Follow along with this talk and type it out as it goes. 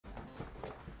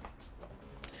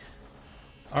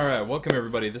Alright, welcome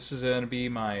everybody. This is going to be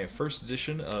my first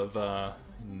edition of,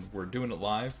 we're doing it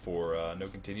live for No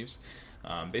Continues.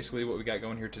 Basically what we got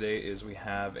going here today is we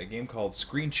have a game called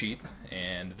Screencheat,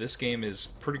 and this game is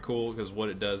pretty cool because what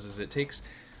it does is it takes,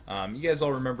 you guys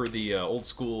all remember the old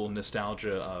school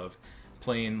nostalgia of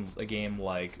playing a game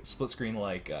like split screen,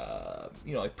 like,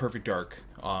 you know, like Perfect Dark,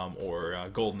 or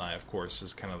GoldenEye, of course,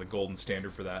 is kind of the golden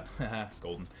standard for that.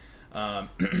 Golden. I'm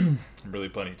really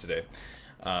punny today.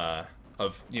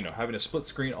 Of, you know, having a split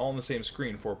screen all on the same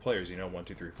screen, 4 players, you know, 1,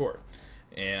 2, 3, 4.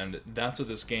 And that's what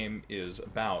this game is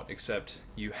about, except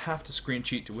you have to screen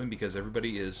cheat to win because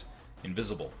everybody is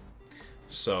invisible.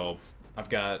 So, I've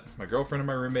got my girlfriend and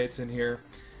my roommates in here.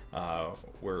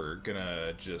 We're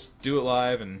gonna just do it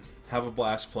live and have a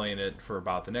blast playing it for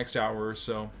about the next hour or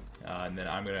so. And then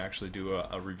I'm gonna actually do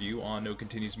a review on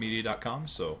nocontinuesmedia.com,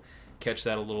 so catch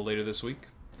that a little later this week.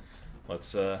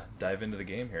 Let's dive into the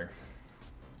game here.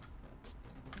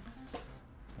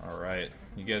 Alright,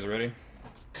 you guys ready?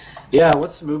 Yeah,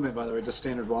 what's the movement, by the way? Just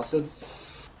standard WASD?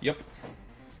 Yep.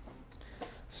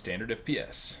 Standard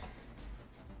FPS.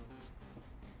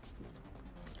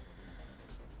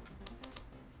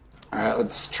 Alright,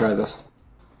 let's try this.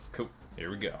 Cool. Here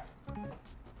we go.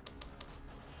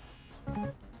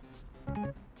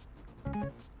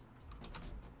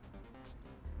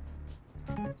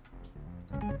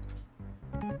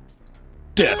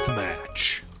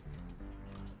 Deathmatch.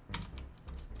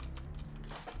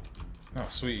 Oh,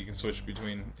 sweet, you can switch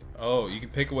between... Oh, you can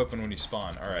pick a weapon when you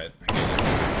spawn. Alright, I get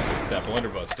it. That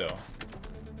blunderbuss, though.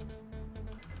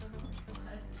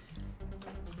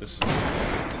 This is...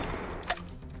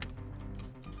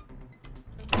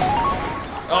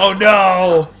 Oh,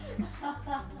 no!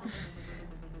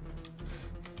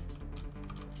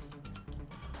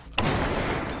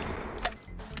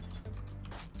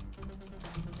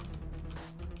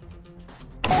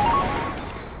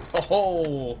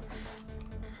 Oh!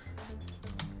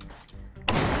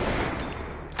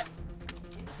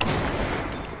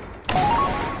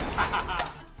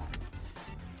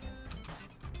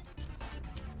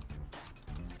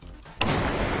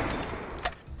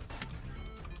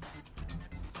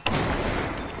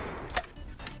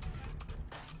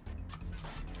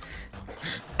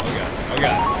 Oh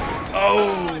god.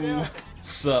 Oh!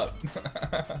 Sup?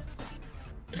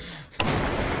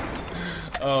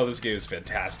 Oh, this game is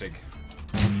fantastic.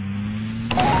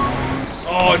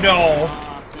 Oh no!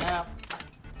 Snap.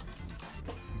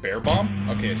 Bear bomb?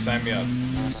 Okay, sign me up.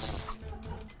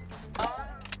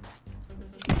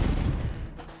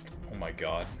 Oh my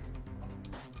god.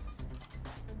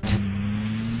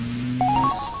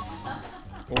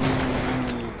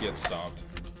 Ooh, get stomped.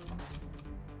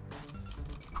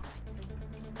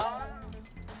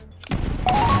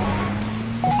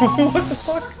 What the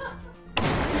fuck?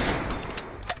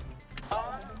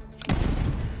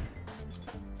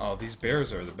 Oh, these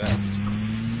bears are the best.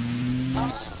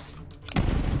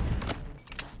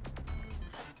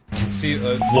 See,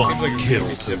 it seems like kill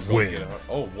it's to difficult win. get out.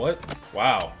 Oh, what?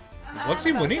 Wow. Is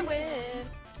Lexi winning?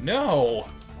 No!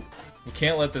 We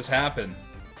can't let this happen.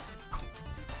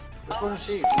 Which one is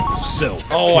she? Self.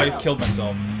 Oh, I killed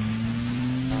myself.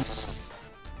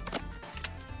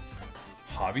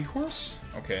 Hobby horse?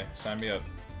 Okay, sign me up.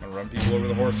 I'm gonna run people over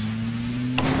the horse.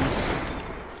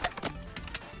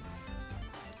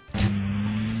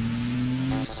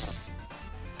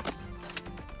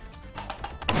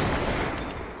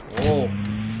 Whoa.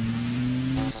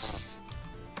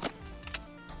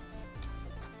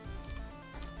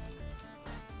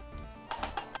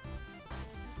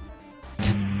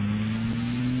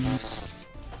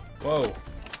 Whoa.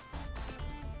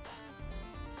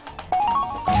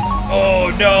 Oh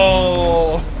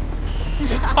no!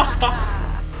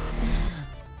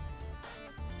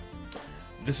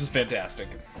 This is fantastic.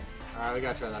 Alright, we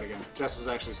gotta try that again. Jess was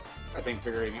actually, I think,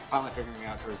 finally figuring me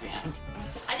out towards the end.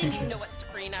 I didn't even know what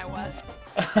screen I was.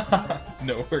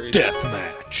 No worries.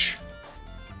 Deathmatch.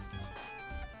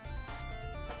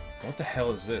 What the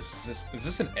hell is this? Is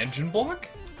this an engine block?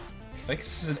 I think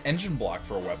this is an engine block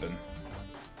for a weapon.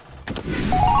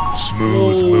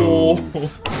 Smooth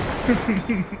move.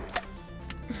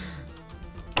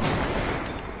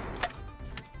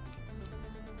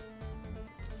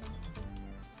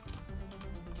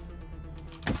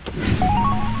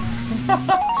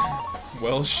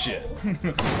 Well, shit.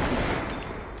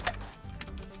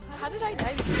 How did I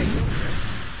die this quickly?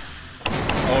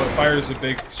 Oh, it fires a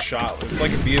big shot. It's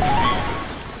like a BFG.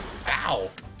 Ow!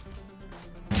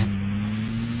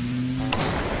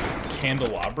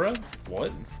 Candelabra?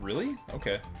 What? Really?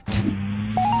 Okay.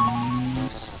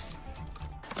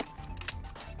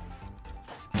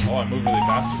 Oh, I moved really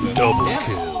fast with this. Double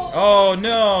kill. Oh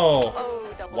no!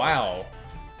 Oh, double. Wow.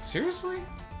 Seriously?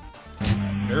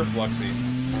 Nerf Luxie.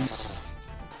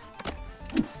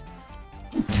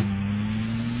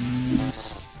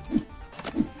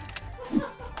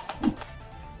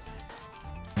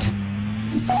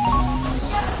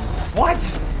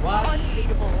 What?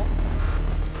 Unbeatable.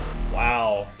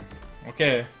 Wow.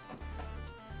 Okay.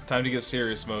 Time to get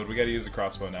serious mode. We gotta use the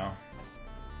crossbow now.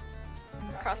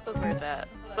 Crossbow's where it's at.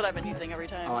 That's what I've been using every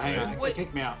time. Oh, hang on. Wait.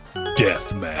 Kick me out.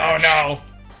 Deathmatch. Oh no!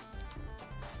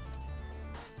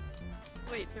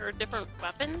 Wait, there are different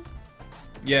weapons?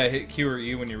 Yeah, hit Q or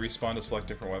E when you respawn to select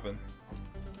different weapon.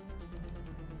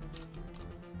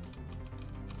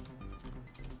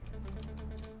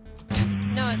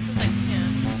 No, it says I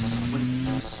can't.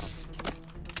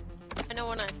 I know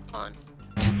when I spawn.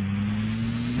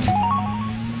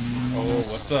 Oh,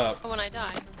 what's up? Or when I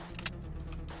die.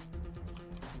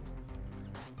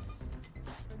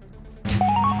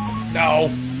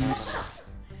 No!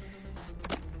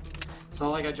 So,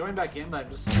 like, I joined back in, but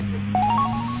I'm just...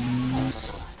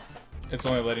 It's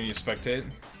only letting you spectate.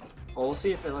 Well, we'll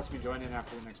see if it lets me join in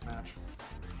after the next match.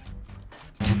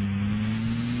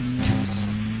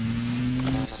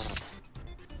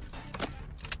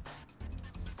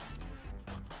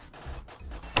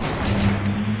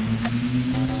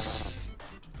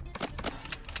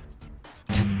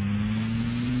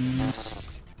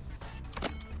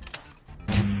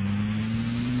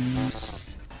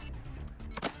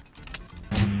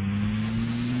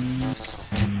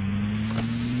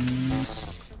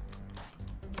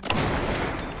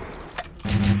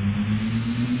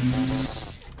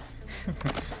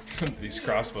 These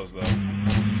crossbows, though.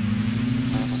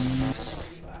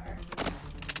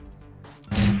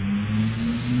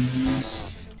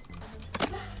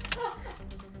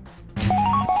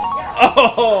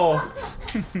 Oh!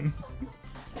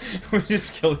 We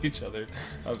just killed each other.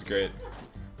 That was great.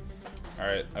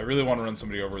 Alright, I really want to run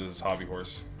somebody over with this hobby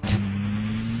horse.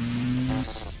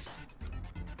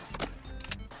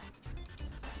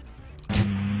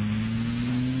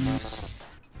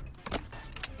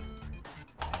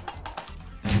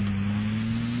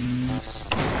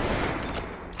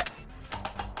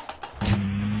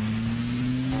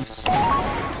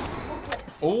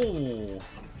 Oh!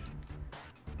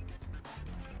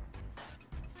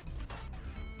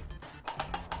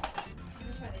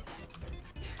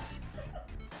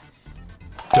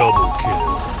 Double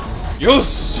kill.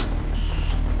 Yes!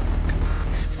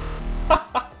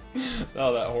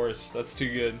 Oh, that horse. That's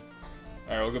too good.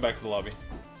 Alright, we'll go back to the lobby.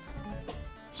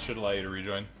 Should allow you to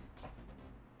rejoin.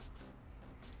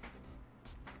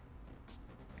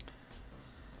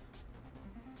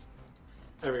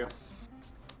 There we go.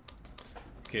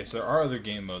 Okay, so there are other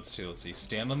game modes too. Let's see.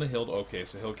 Stand on the hill. Okay,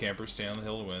 so hill campers stand on the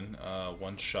hill to win.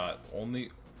 One shot. Only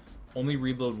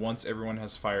reload once everyone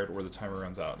has fired or the timer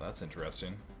runs out. That's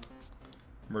interesting.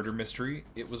 Murder mystery.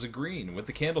 It was a green with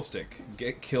the candlestick.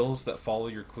 Get kills that follow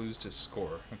your clues to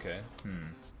score. Okay.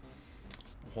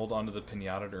 Hold on to the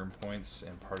pinata to earn points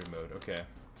and party mode. Okay.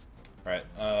 All right.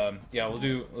 Yeah,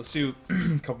 let's do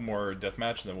a couple more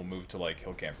deathmatch and then we'll move to like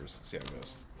hill campers. Let's see how it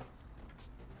goes.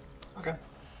 Okay.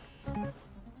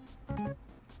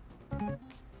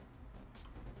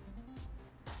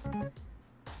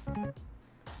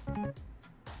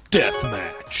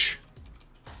 Deathmatch.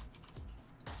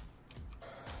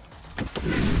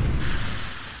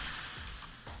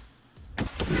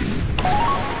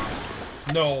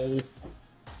 No.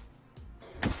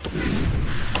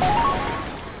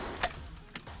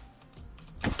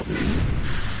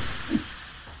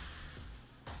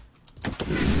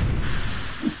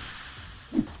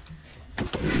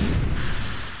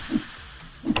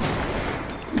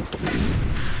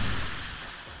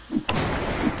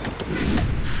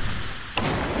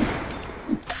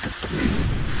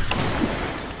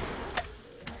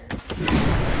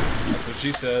 That's what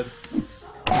she said.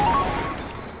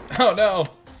 Oh no!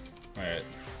 Alright.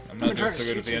 I'm not doing so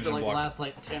good with the engine like block. last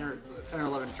like 10 or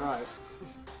 11 tries.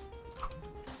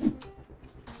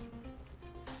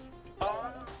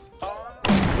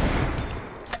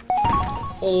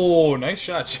 Oh, nice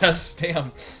shot, Jess.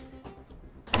 Damn.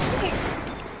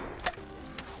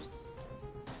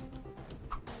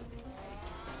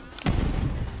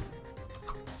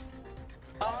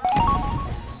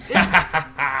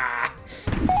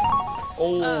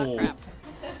 Oh. Crap.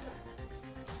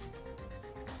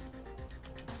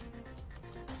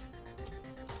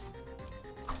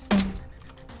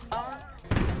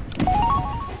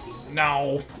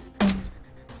 No.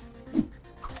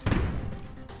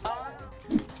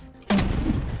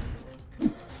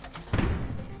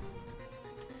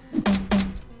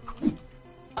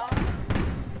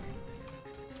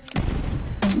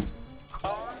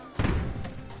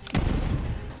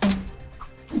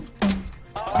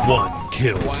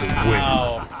 kill to win.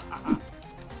 Wow.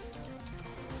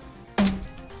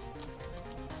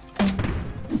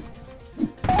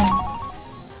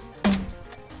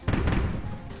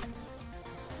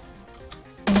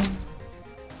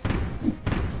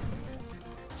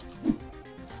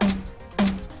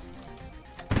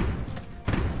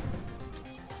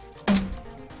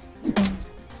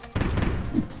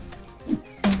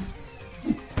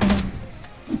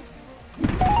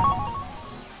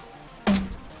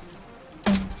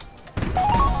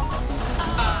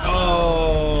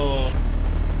 Oh.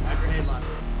 That grenade line.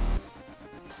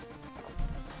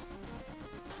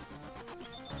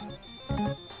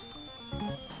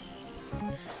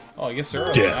 Oh, I guess there are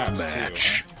other maps too.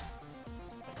 Deathmatch.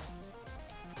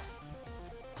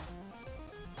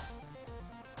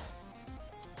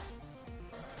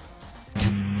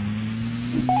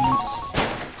 Oh,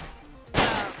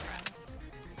 crap.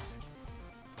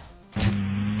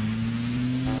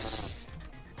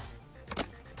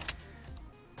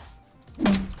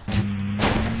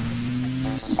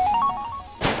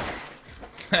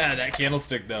 That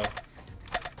candlestick though.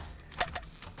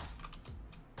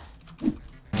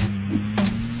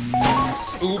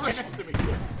 Oops. Next to me,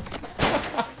 shit.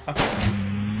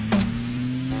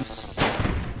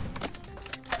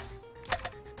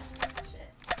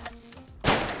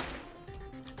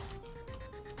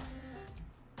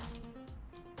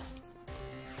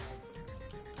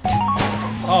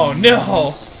 Oh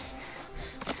no!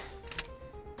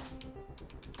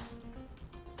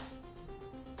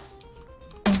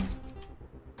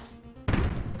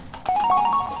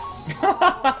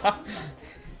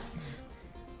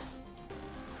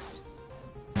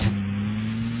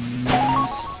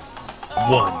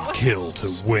 One kill to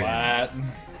win. Splat.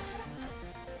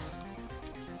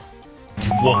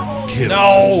 One kill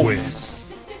No! to win.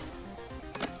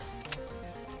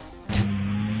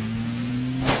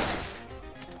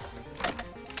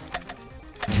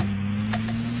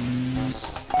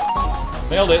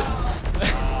 Nailed it.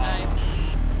 Nice.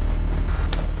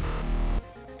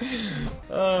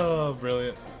 Oh,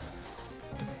 brilliant.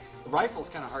 The rifle's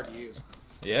kind of hard to use.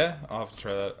 Yeah, I'll have to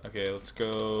try that. Okay, let's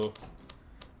go.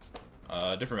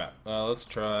 Different map. Let's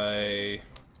try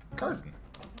Garden.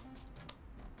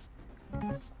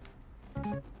 Yeah,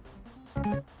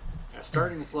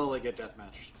 starting to slowly get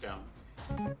deathmatch down.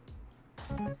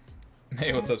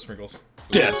 Hey, what's up, Sprinkles?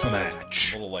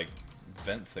 Deathmatch. Little like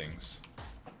vent things.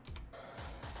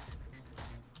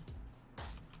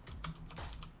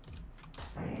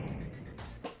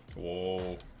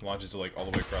 Whoa! Launches it like all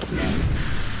the way across the map.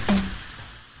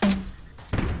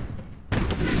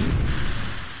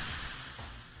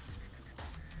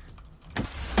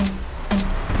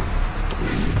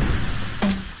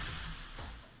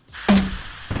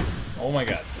 Oh my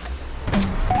god.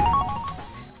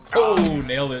 Oh,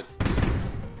 nailed it.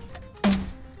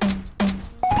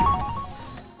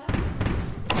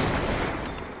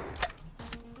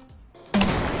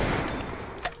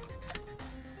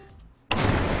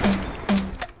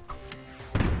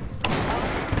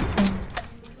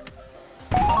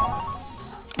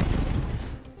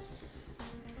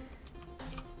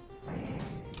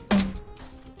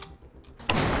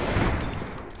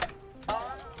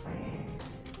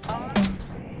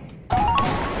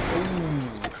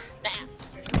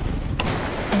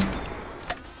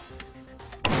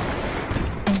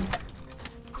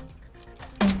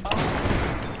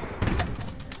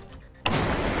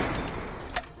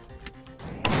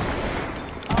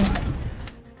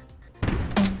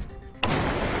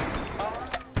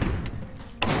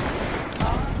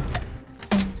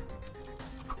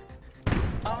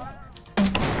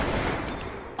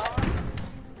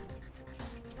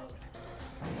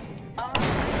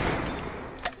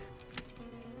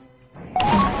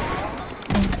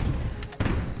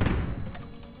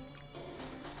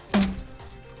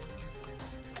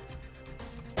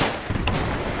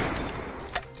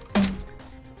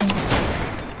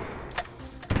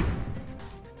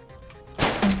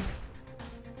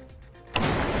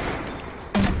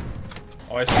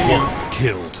 Oh, I see you. One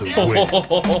kill to win.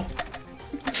 Oh.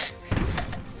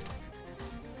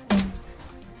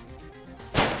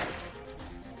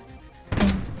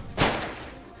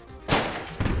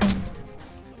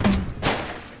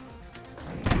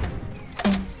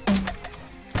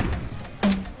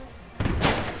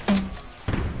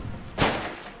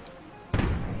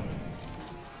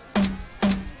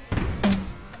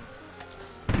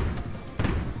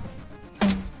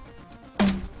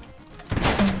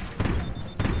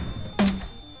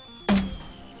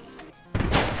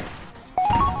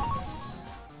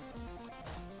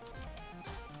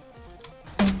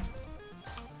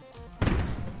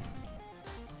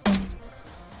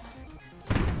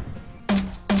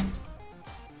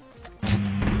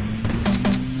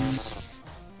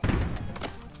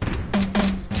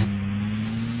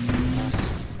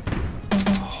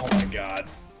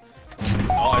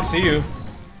 I see you.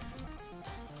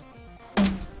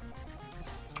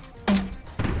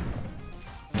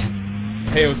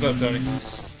 Hey, what's up, Tony?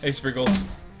 Hey, Sprinkles.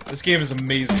 This game is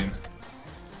amazing.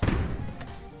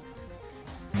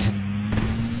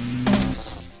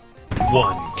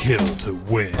 One kill to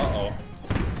win. Uh-oh.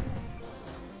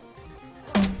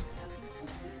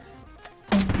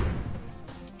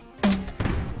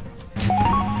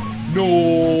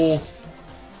 No.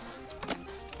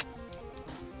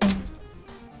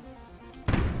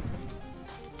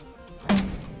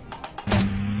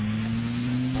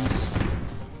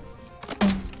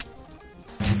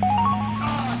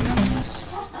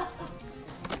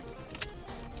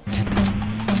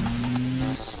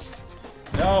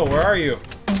 No, where are you?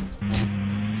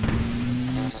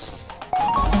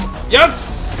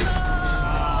 Yes!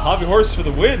 Hobby horse for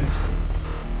the win.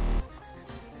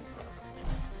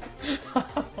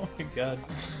 Oh my god.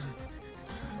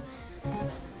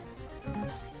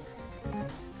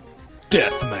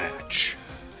 Deathmatch.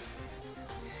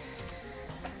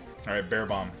 Alright, bear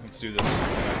bomb. Let's do this.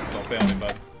 Don't fail me,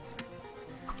 bud.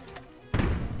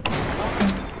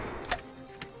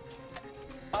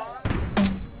 Oh,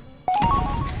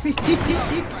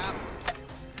 crap.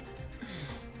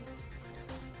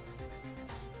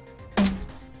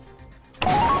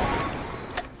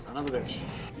 Son of a bitch.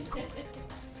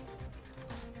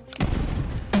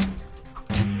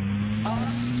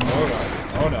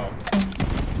 Oh no.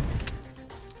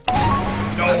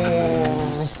 No!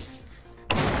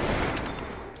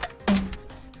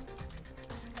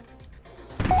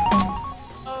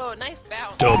 Oh, nice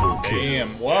bounce. Double kill.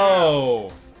 Damn,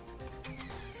 whoa!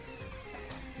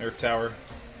 Nerf tower.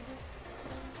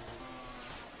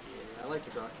 Yeah, I like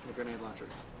the grenade launcher.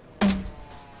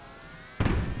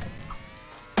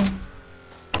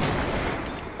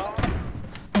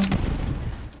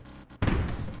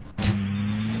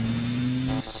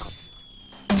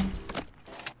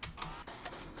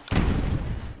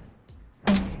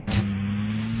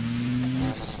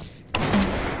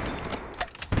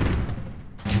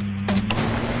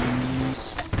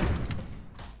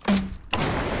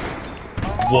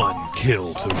 One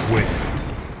kill to win.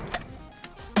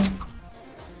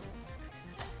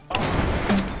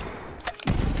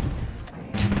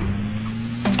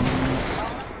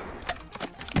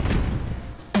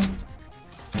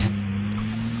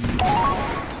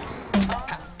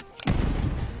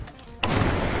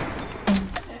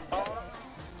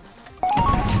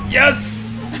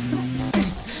 Yes!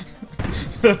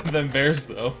 Them bears,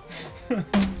 though.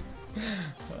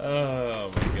 Oh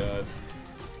my god.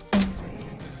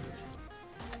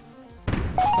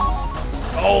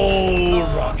 Oh,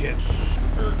 rocket!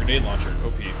 Or grenade launcher,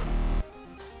 OP.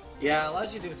 Yeah, it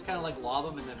allows you to just kind of like lob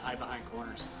them and then hide behind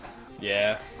corners.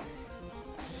 Yeah.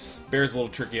 Bear's a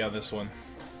little tricky on this one.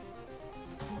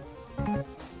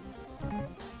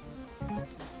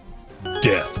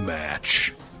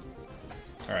 Deathmatch.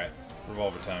 Alright,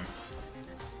 revolver time.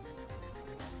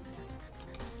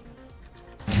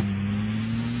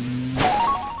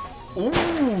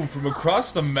 Ooh, from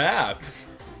across the map!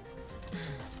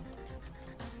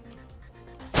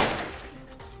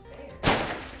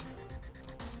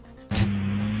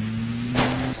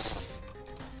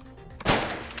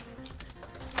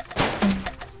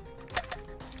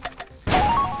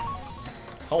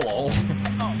 Hello.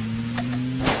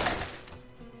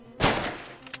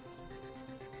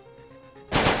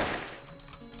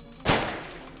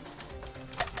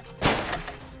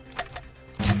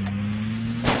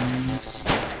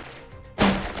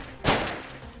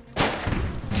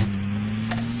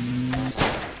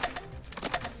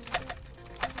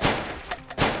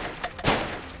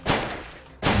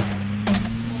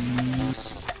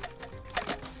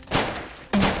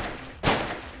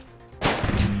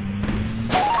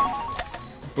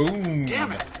 Boom!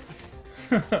 Damn it!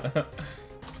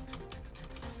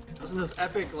 Wasn't this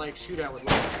epic like shootout with?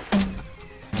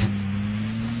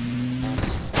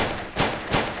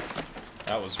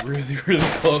 That was really, really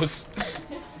close.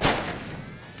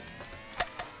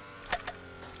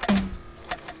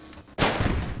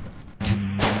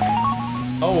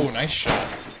 Oh, nice shot.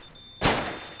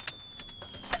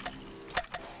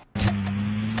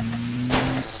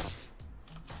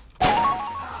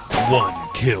 One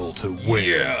kill to win.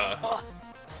 Yeah.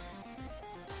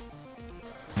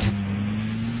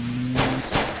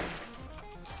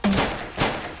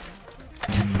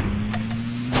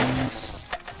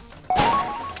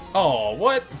 Oh,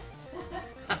 what?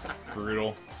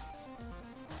 Brutal.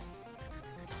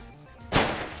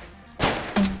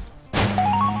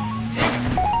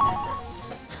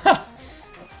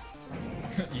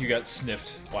 You got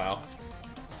sniffed. Wow.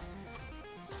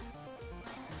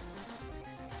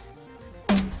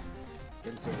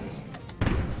 serious.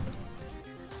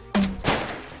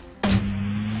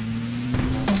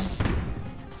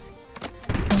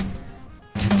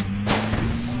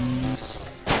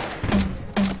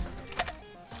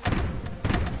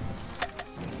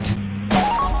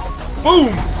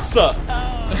 Boom! Sup?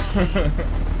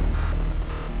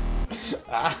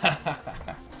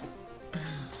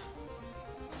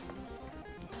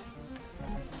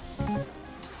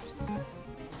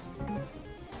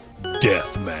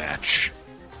 Deathmatch.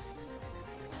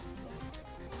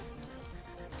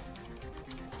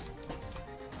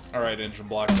 Alright, engine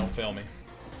block, don't fail me.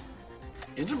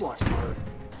 Engine block's hard.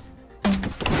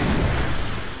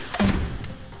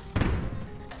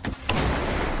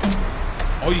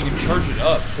 Oh, you can charge it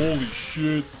up. Holy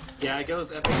shit. Yeah, it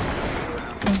goes epic and bounces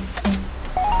around.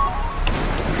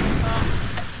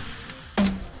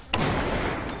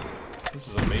 This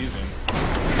is amazing.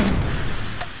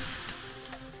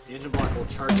 The engine block will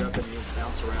charge up and you'll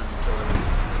bounce around and kill everything.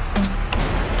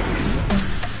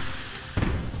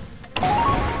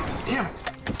 Damn it!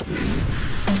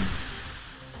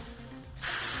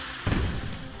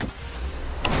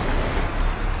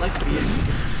 Like the end.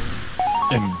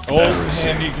 Oh,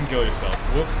 Embarrassing. and you can kill yourself.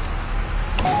 Whoops.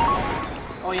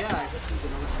 Oh yeah, I guess you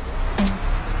can always.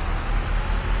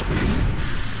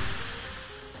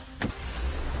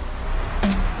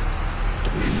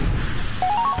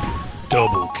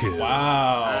 Double kill.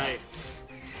 Wow. Nice.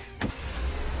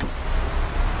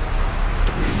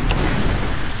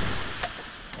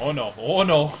 Oh no. Oh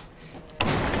no.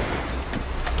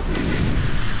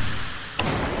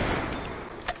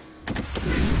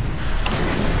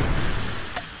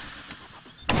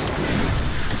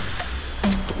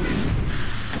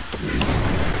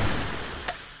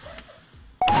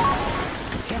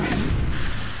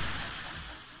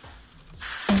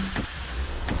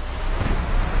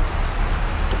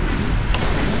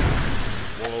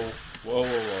 Whoa. Whoa,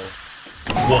 whoa, whoa.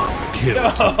 One kill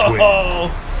to win. Oh!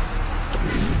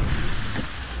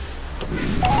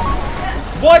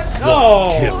 What? One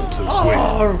Oh! kill to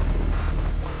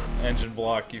win. Engine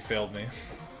block, you failed me.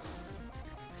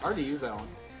 It's hard to use that one.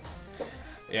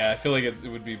 Yeah, I feel like it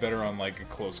would be better on like a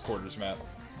close quarters map.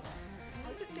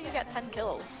 How did you think you got 10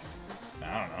 kills?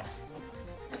 I don't know.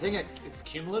 I think it's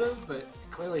cumulative, but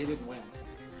clearly he didn't win.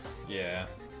 Yeah.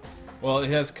 Well,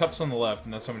 it has cups on the left,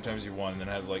 and that's how many times you won, and then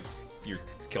it has like your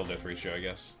kill death ratio, I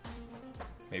guess.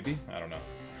 Maybe? I don't know.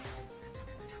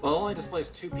 Well, it only displays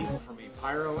 2 people for me,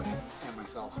 Pyro and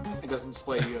myself. It doesn't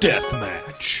display you.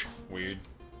 Deathmatch. Weird.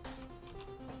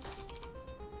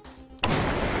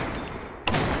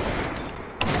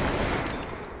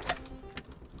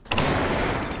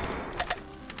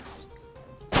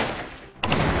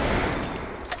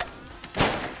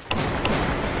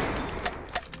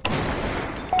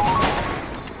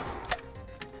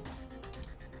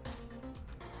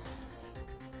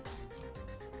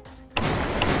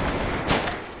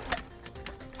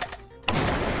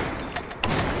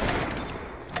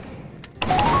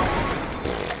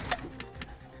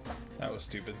 That was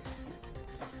stupid.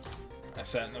 I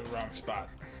sat in the wrong spot.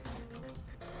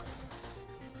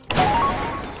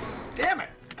 Damn it!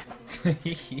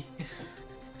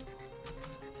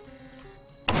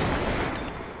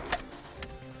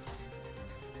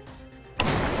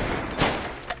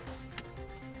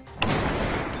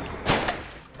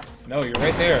 No, you're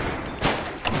right there.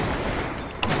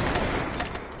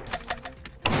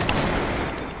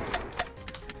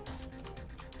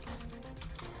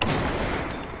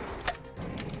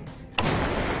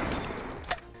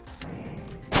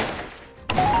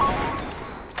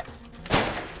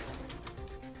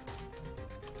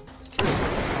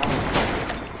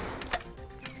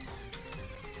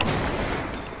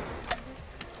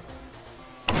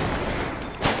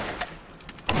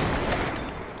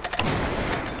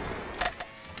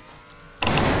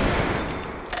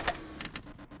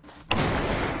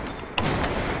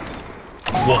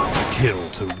 One kill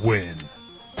to win.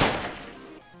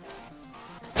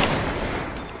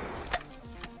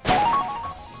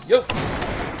 Yes!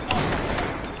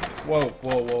 Whoa,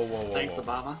 whoa, whoa, whoa, whoa. Thanks, whoa.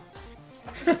 Obama.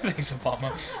 Thanks,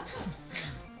 Obama.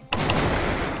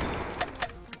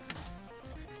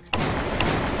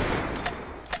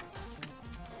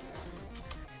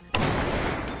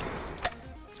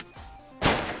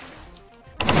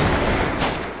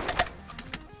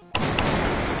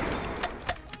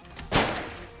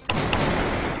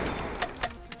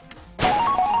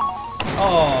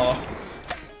 Oh.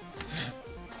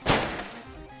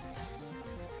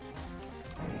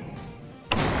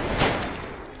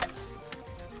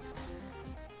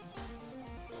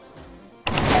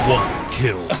 One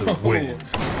kill to win.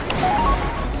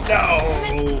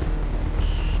 No.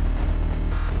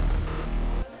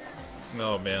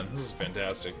 Oh man, this is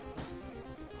fantastic.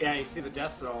 Yeah, you see the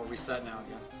deaths are all reset now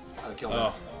again. The kill Oh,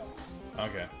 deaths.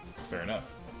 okay, fair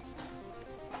enough.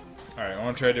 All right, I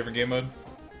want to try a different game mode.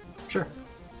 Sure.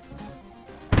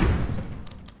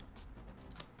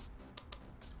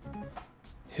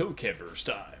 Hill campers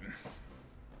time.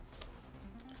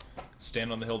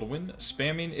 Stand on the hill to win.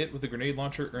 Spamming it with a grenade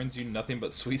launcher earns you nothing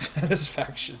but sweet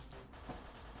satisfaction.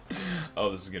 Oh,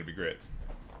 this is gonna be great.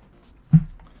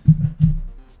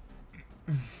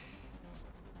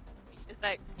 Is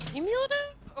that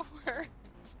cumulative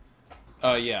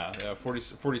or? Yeah,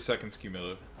 40 seconds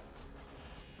cumulative.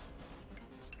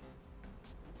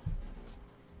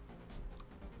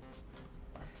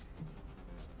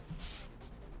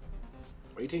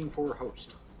 Waiting for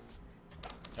host.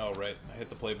 Oh right, I hit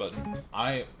the play button.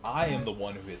 I am the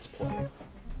one who hits play.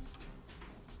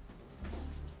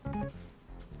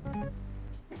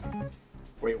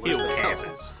 Wait, where's Hill the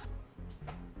campers.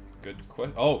 Good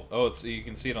question. Oh, it's you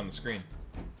can see it on the screen.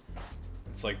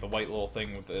 It's like the white little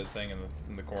thing with the thing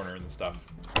in the corner and stuff.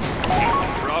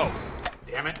 Control.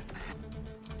 Damn it.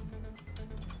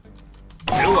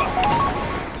 Tour.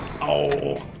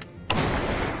 Oh,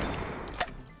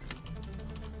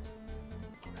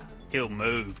 Hill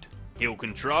moved. Hill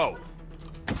control.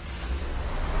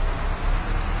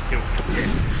 Hill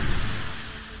contested.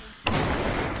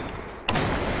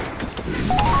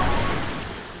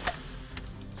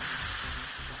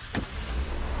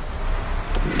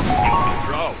 Hill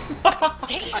control.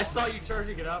 I saw you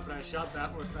charging it up and I shot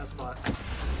that one that spot.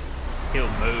 Hill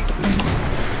moved.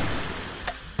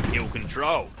 Hill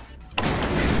control.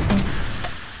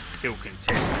 Hill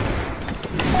contested.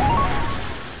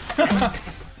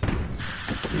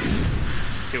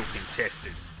 Hill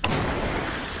contested.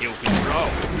 Hill control.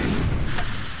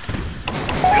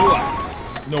 Tour.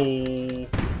 no.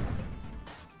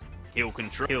 Hill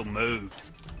control. Hill moved.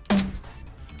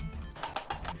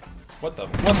 What?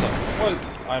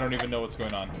 I don't even know what's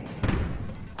going on.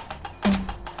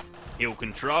 Hill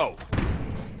control.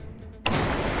 Hill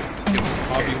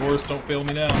Hobby contested. horse, don't fail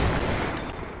me now.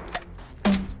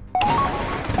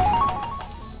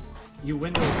 You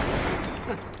Windows.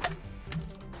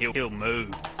 Hill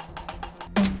moved.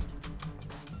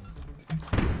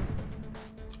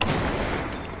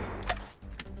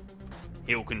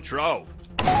 Hill control.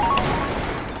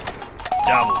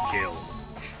 Double kill.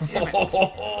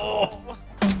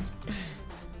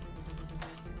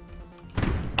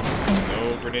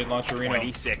 No grenade launcher 20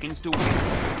 Reno. seconds to win.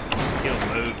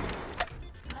 Hill moved.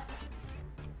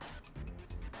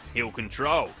 Hill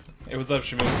control. Hey, what's up,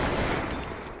 Shamus?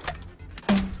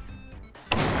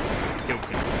 Hill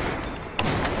control.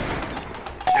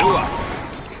 Tour.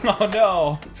 Oh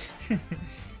no!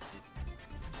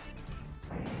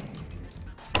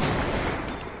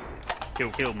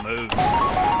 Hill moved.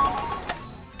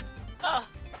 Oh,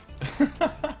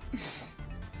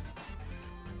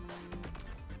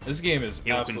 This game is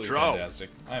Hill absolutely control. fantastic.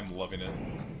 I'm loving it.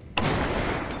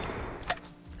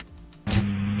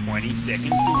 20 seconds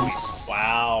to win.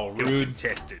 Wow, Hill rude.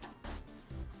 contested.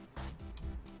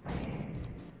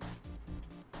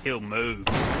 Hill moved.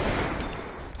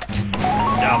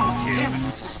 Double kill.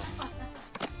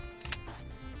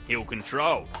 Hill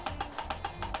control.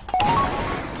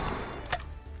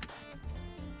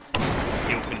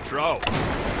 Hill control.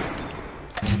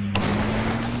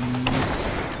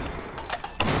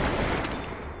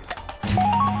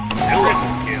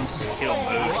 Triple kill. Hill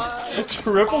moved.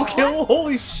 Triple kill?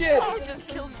 Holy shit! I just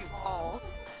killed you all.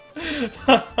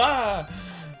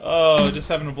 Oh, just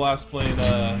having a blast playing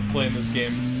this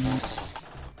game.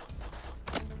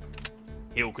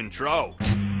 Hill control.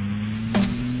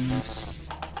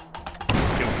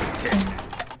 Hill contested.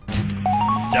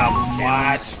 Double kill.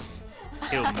 What?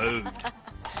 Hill moved.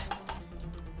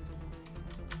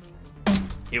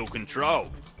 Hill control.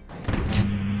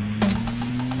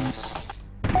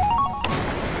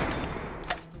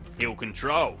 Hill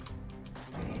control.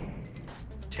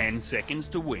 10 seconds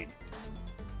to win.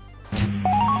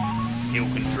 Hill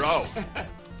control.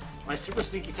 My super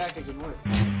sneaky tactic didn't work.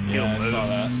 Hill Yeah, I moved. saw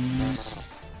that.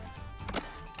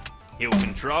 Hill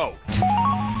control.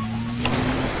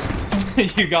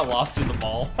 You got lost in the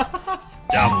mall.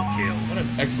 Double kill. What an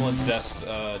excellent death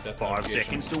 5 navigation.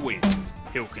 seconds to win.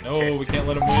 Hill No, contested. we can't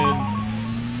let him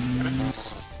win.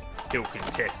 Hill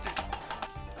contested.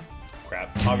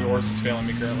 Crap. Hobby horse is failing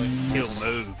me currently. Hill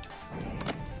moved.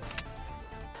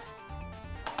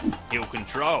 Hill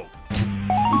control.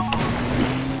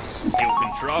 Hill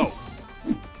control.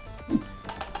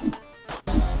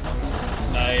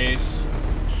 Nice.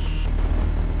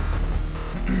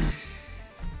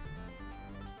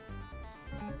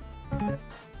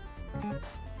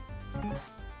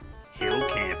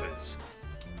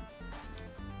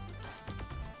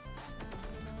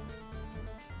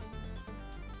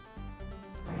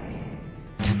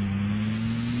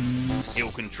 He'll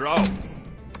control.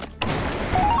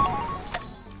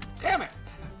 Damn it!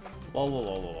 Lol, lol,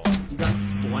 lol, lol. You got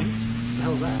splinked? What the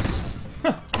hell was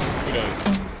that? Who knows?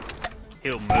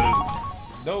 He'll move.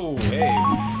 No, hey.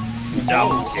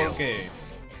 Double No, kill. okay.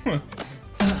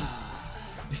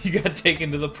 You got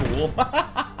taken to the pool.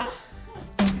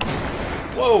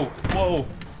 Whoa, whoa.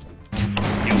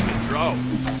 He'll control.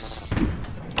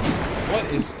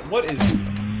 What is...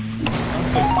 I'm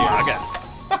so scared. Target.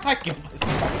 I get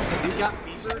myself. You got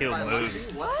fevered He'll by move.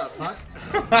 Lexi? What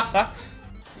the fuck?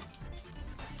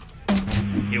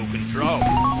 He'll control.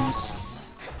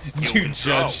 He'll You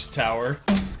control. judge tower.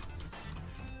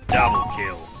 Double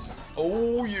kill.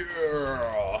 Oh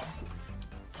yeah.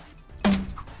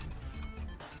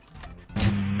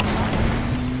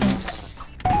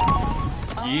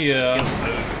 Yeah. He'll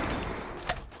move.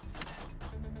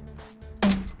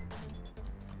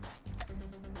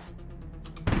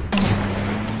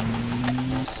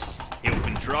 He'll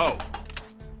control.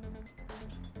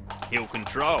 He'll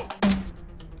control.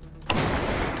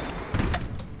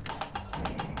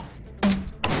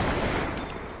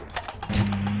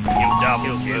 He'll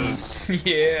double kill.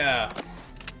 Yeah.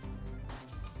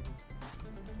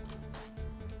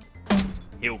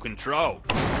 He'll control.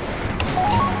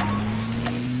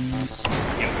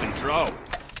 He'll control.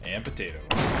 And potato.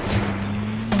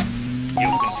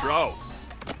 He'll control.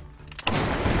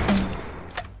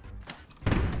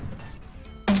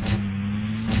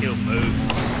 He'll move.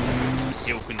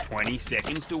 He'll con 20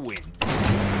 seconds to win.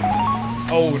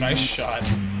 Oh, nice shot.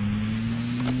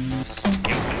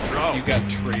 He'll control. You got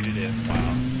traded in.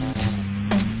 Wow.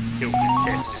 He'll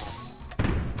contest it.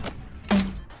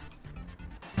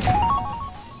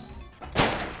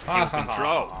 He'll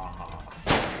control.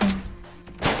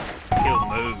 He'll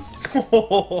move.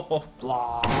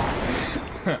 Blah.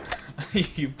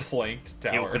 You planked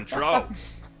He'll tower. control.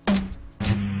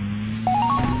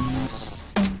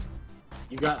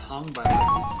 You got hung by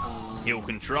Lexi. He'll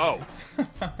control.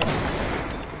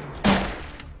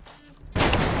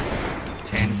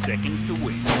 10 seconds to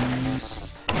win.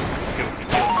 He'll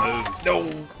move. No.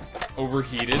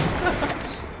 Overheated.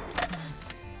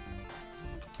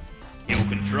 He'll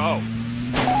control.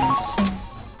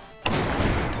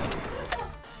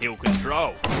 He'll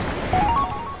control.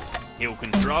 He'll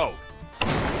control.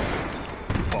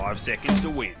 5 seconds to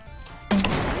win.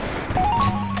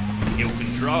 He'll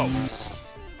control.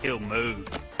 He'll move.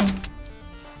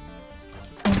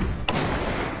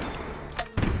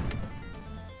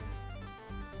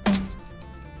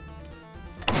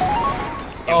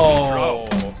 Oh.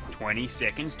 20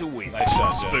 seconds to win. Nice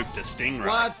shot, Jess. Spooked a stingray.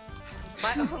 What?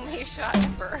 My only shot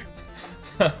ever.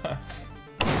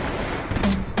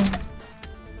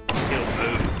 He'll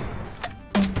move.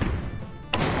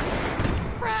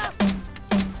 Crap.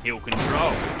 He'll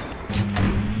control.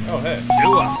 Oh, hey.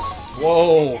 2-up.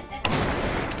 Whoa.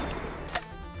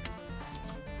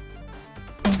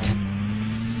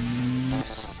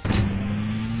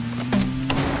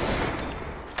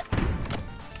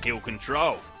 He'll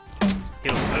control.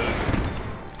 He'll move.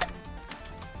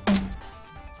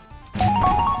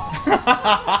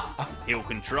 He'll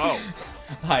control.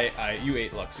 You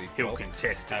ate Luxie. He'll Well,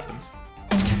 contest it. happens.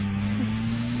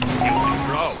 He'll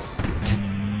control.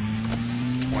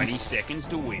 20 seconds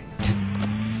to win.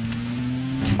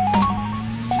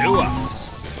 2-up.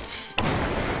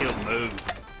 He'll move.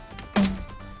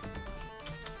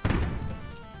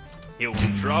 He'll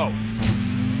control.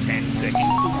 10 seconds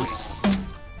to win.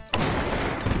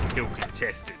 He'll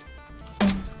contest it.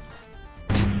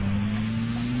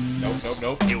 Nope, nope,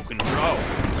 nope. He'll control.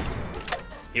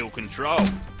 He'll control.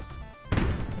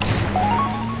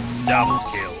 Double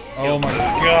kill. Oh my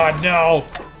god, no!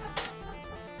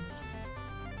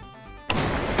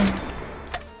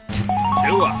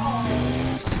 2-up.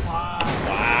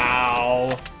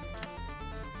 Wow.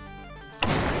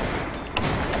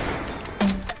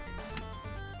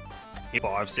 Hit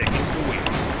 5 seconds to win.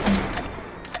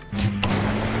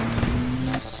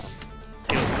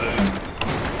 He'll move.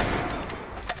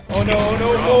 Oh no, no,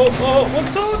 oh, oh,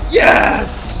 what's up?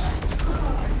 Yes!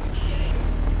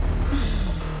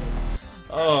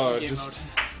 Oh, Game just...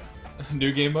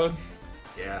 New game mode?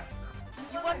 Yeah.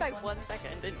 You won by 1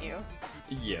 second, didn't you?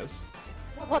 Yes.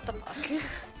 What the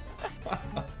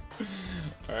fuck?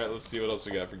 Alright, let's see what else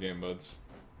we got for game modes.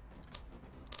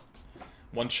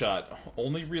 One shot.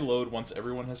 Only reload once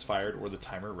everyone has fired or the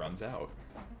timer runs out.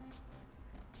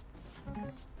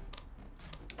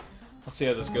 Let's see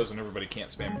how this goes when everybody can't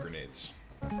spam grenades.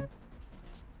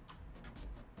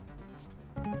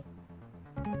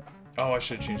 Oh, I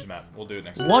should have changed the map. We'll do it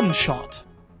next time. One shot.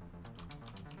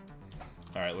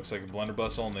 Alright, looks like a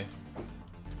blunderbuss only.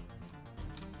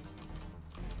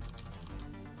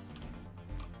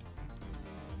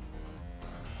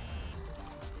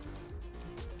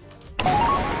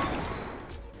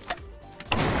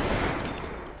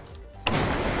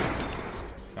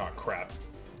 Oh, crap.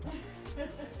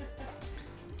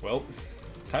 Well,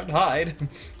 time to hide.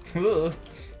 Ugh.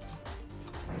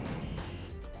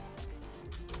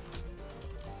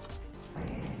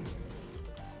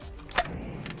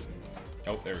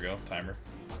 Oh, there we go. Timer.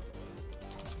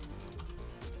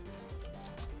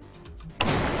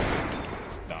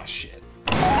 Ah, shit.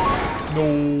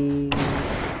 No.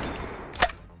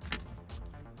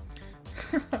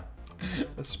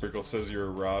 The Sprinkle says you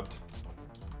were robbed.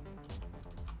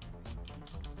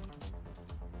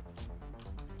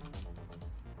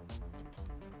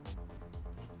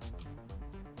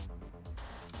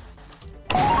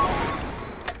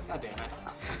 God damn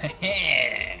it.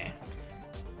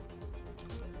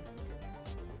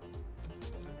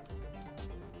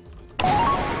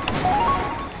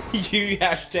 You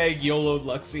hashtag YOLO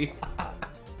Luxie.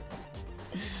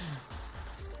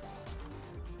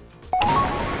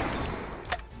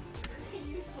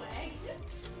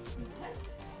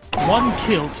 One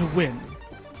kill to win.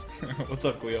 What's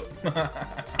up, Cleo?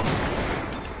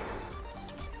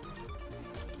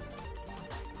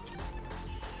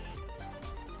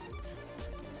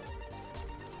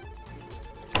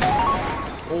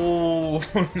 Oh,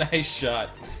 nice shot.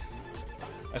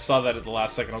 I saw that at the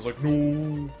last second. I was like,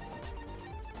 no.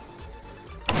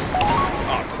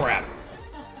 Oh, crap.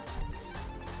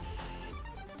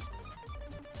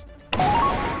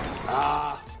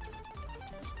 Ah.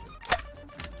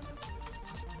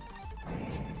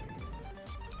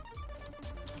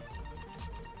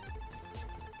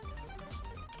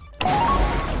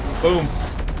 Boom.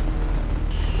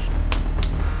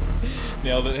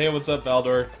 Nailed it. Hey, what's up,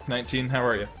 Valdor19? How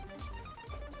are you?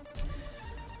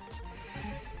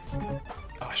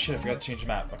 Oh, shit, I forgot to change the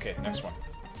map. Okay, next one.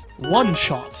 One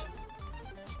shot.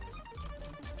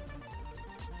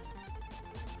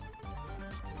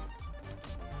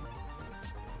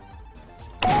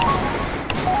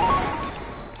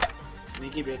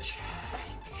 Sneaky bitch.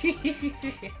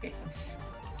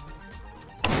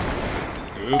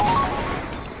 Oops.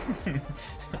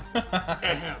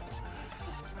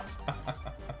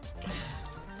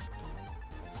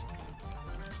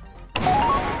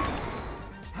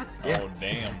 Oh,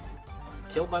 damn.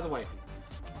 Killed by the wife.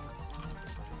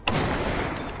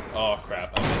 Oh,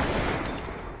 crap. I missed.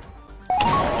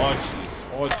 Oh, jeez.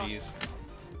 Oh, jeez.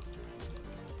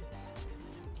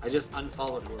 I just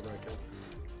unfollowed whoever I killed.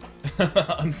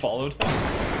 Unfollowed?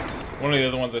 One of the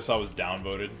other ones I saw was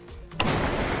downvoted.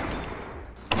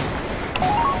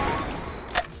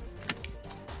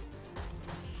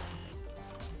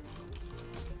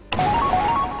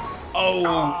 Oh!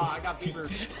 Oh, I got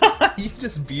beavered. You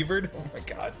just beavered? Oh my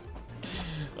god.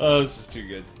 Oh, this is too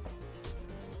good.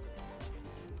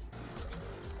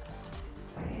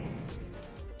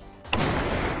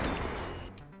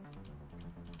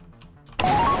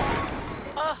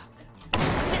 Ugh.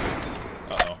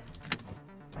 Uh-oh.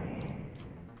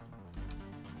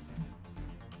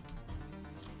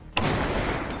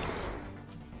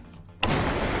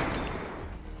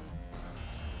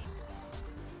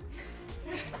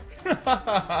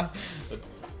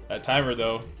 That timer,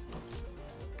 though.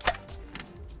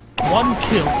 One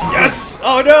kill to Yes!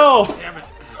 Oh no! Damn it.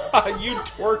 You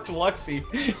twerked, Luxie.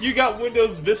 You got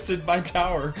Windows Vista'd by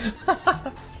tower.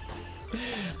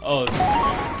 Oh, this is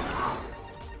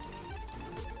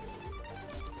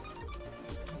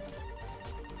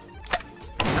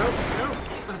Nope, nope.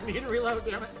 I need to reload,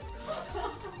 damn it.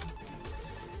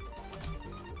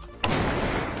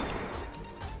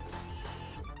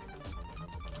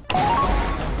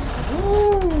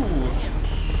 Woo!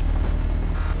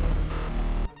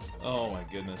 Oh my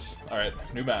goodness. Alright,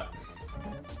 new map.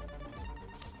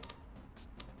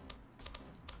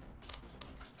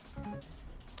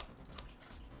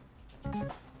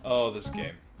 Oh, this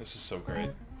game. This is so great.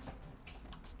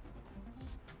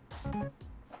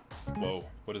 Whoa,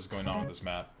 what is going on with this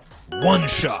map? One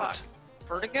shot.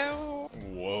 Vertigo?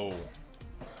 Whoa.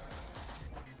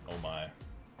 Oh my.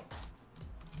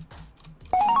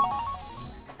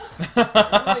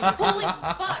 Holy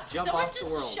fuck! Jump Someone off the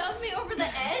just world. shoved me over the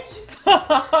edge?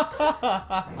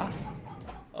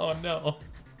 Oh no.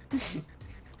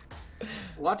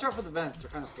 Watch out for the vents, they're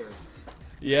kind of scary.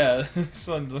 Yeah, this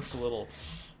one looks a little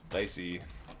dicey.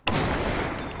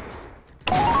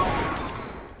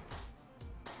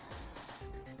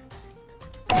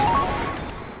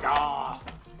 Ah.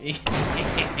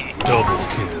 Double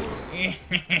kill.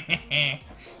 I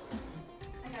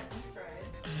got deep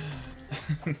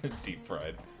fried. Deep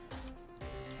fried.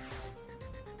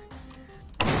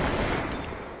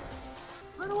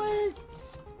 Run away!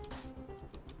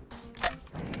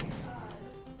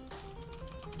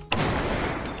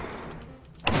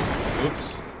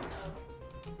 Oops.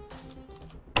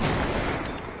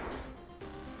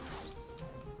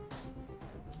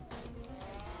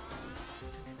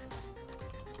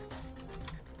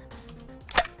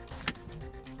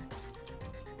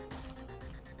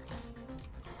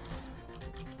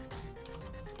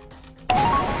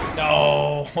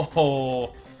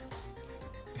 Oh,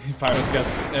 Pyro's got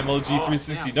MLG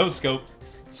 360 damn. no scope.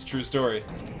 It's a true story.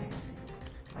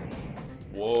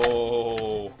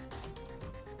 Whoa.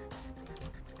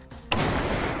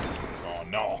 Oh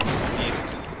no, I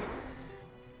missed.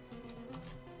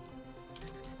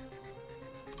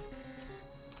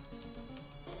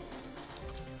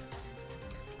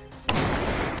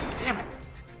 Damn it!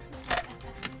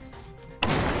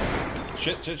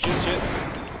 Shit, shit, shit, shit.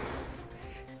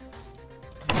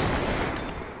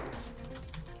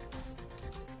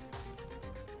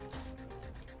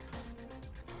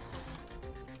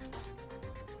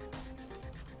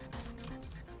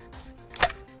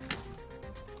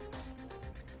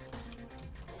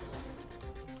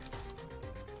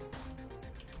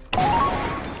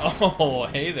 Oh,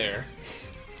 hey there.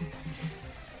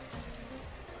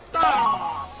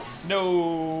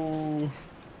 No.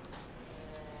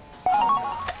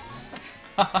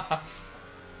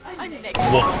 I'm negative.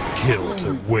 One kill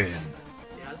to win.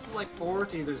 Yeah, this is like 4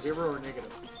 to either 0 or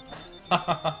negative.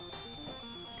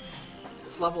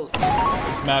 This level is...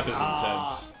 This map is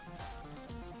intense.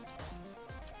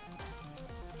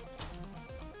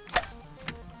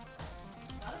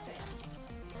 Not a fan.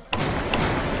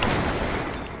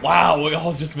 Wow, we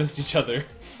all just missed each other.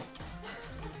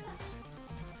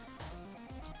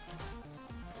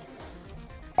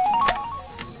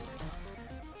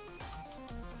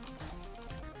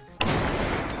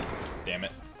 Damn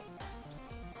it.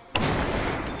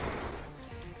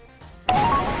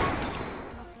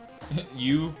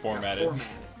 You formatted.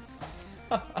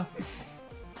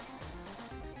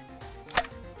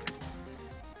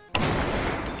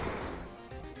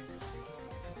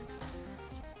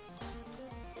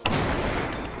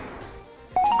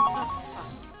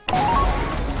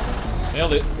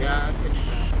 Nailed it. Yeah, I see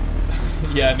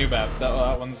that. Yeah, new map.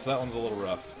 That one's a little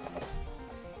rough.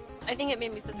 I think it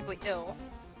made me physically ill.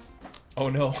 Oh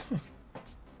no.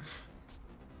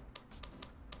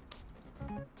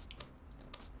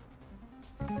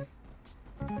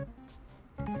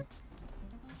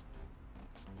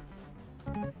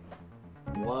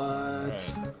 What? Alright.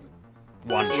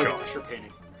 One This is like shot. Usher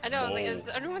painting. I know, I was like, Whoa. is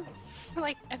anyone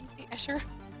like MC Escher?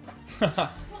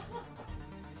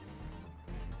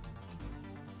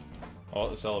 Oh,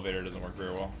 this elevator doesn't work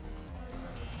very well.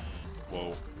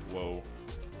 Whoa, whoa.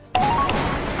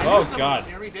 I knew Oh someone god. was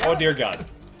near me, Oh damn dear it. god.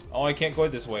 Oh, I can't go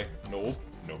this way. Nope.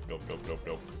 Nope, nope, nope, nope,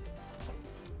 nope.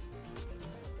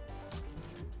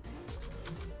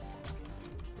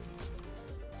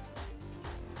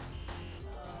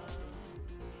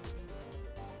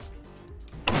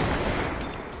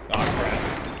 Oh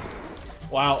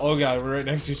crap. Wow, oh god, we're right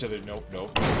next to each other. Nope,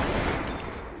 nope.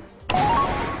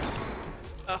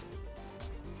 Oh.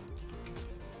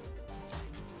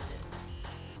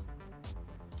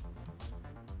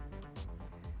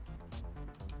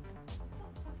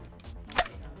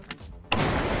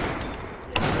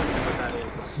 I don't even know what that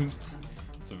is. Though.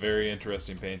 It's a very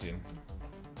interesting painting.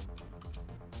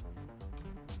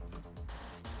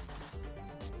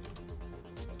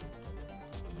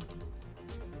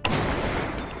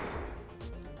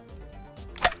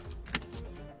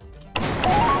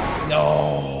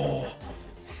 No.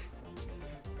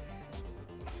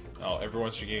 Oh,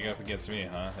 everyone's shaking up against me,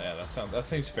 huh? Yeah, that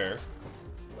seems fair.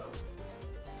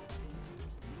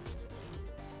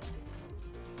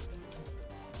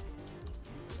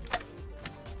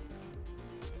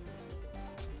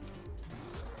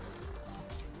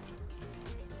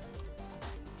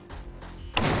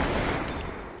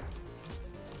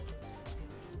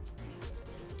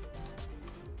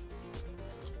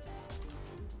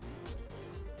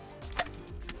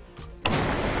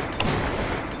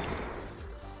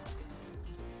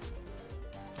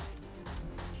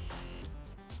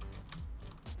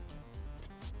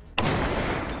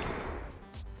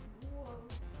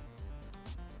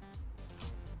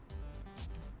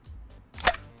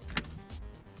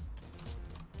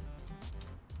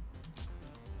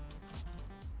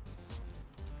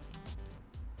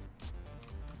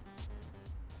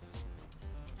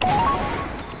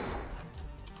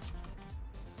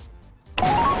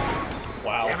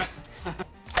 Wow. Damn it. I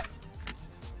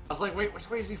was like, wait, which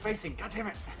way is he facing? God damn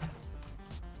it.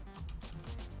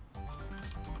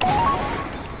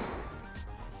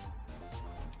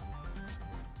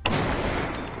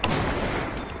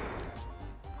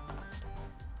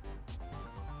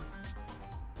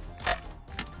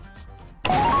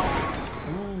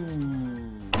 Ooh.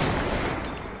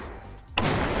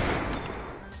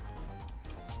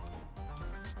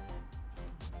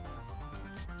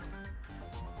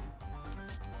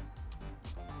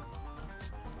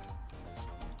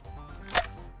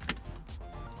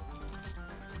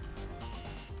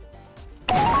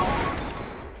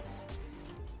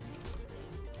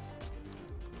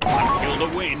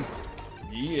 win.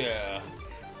 Yeah.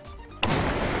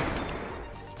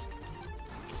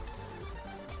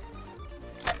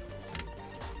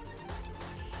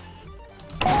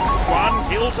 One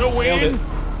kill to Nailed it. win.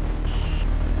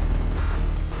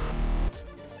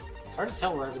 It's hard to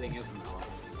tell where everything is in the level.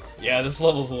 Yeah, this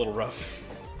level's a little rough.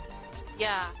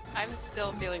 Yeah, I'm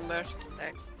still feeling motion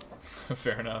sick.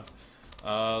 Fair enough.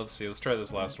 Let's see. Let's try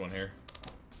this last one here.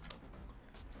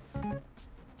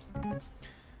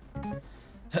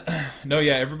 No,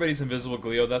 yeah, everybody's invisible,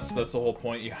 Gleo. That's the whole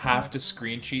point. You have to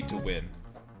screen cheat to win.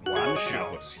 One That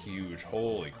shot. looks huge.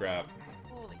 Holy crap.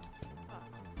 Holy fuck.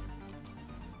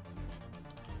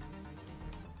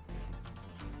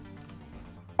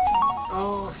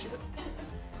 Oh shit.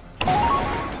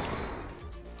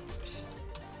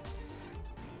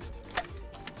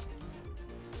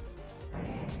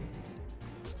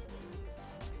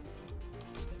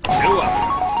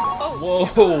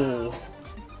 Whoa!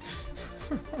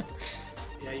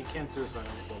 Yeah, you can't suicide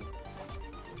on this level.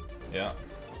 Yeah.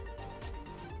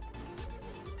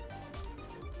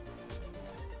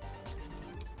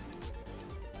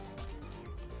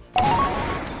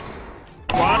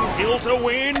 One kill to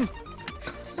win.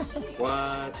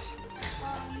 What?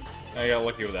 I got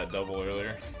lucky with that double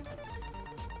earlier.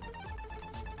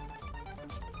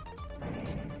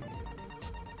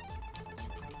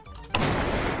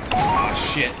 Ah,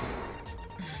 shit.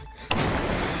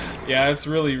 Yeah, it's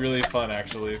really, really fun,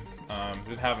 actually.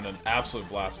 Been having an absolute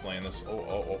blast playing this.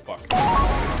 Oh, fuck.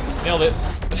 Nailed it.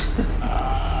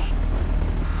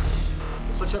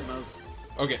 Let's switch up modes.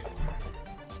 Okay.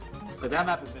 But that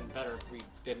map would have been better if we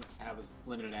didn't have as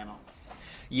limited ammo.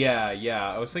 Yeah.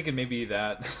 I was thinking maybe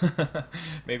that,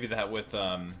 maybe that with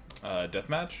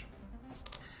deathmatch.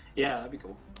 Yeah, that'd be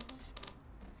cool.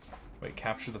 Wait,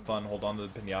 capture the fun. Hold on to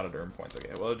the pinata to earn points. Okay,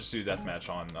 well, I'll just do deathmatch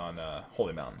on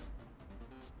Holy Mountain.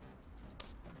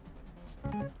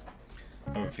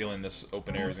 I have a feeling this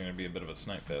open air is going to be a bit of a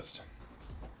snipe fest.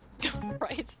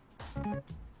 Right.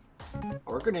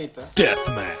 Or grenade fest.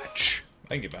 Deathmatch.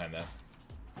 I can get behind that.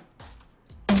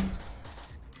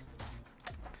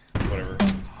 Whatever.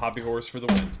 Hobby horse for the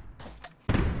win.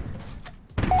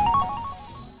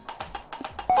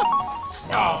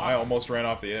 Wow, I almost ran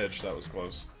off the edge. That was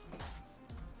close.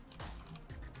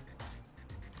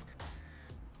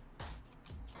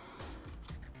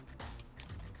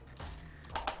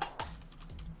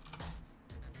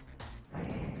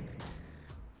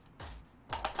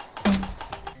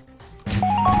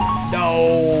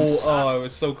 No! Oh, it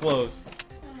was so close.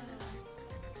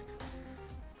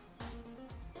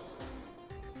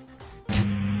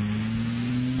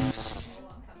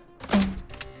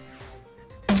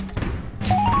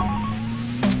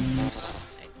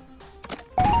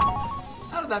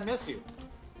 How did I miss you?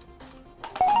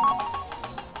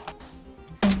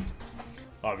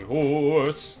 Hobby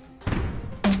horse.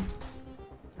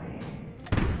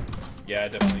 Yeah, I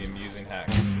definitely am using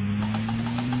hacks.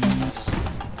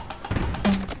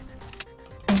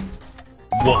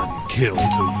 One kill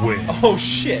to win. Oh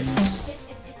shit!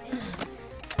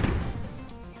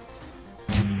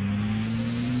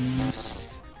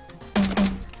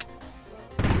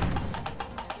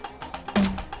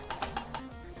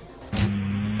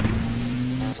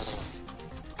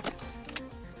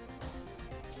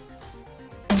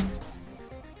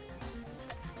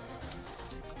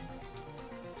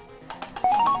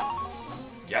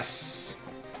 Yes!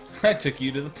 I took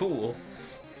you to the pool.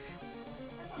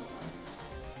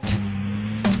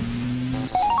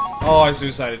 Oh, I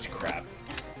suicided. Crap.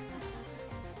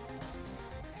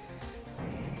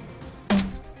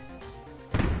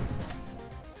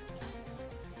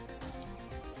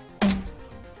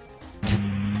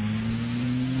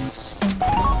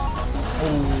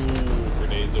 Oh,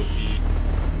 grenades OP.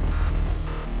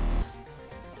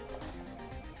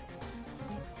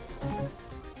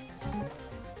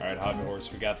 Alright, Hobby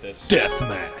Horse, we got this.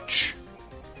 Deathmatch.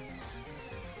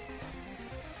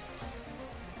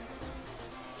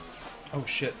 Oh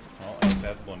shit. Well, I guess I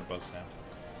have the blunderbuss now.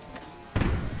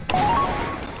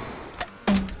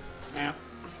 Snap.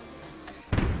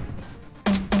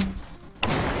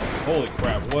 Holy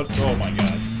crap, what? Oh my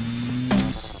god.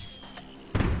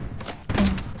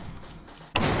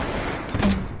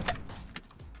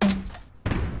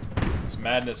 It's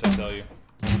madness, I tell you.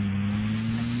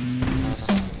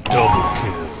 Double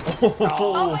kill.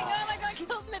 Oh my god, I got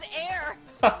killed mid-air!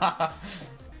 That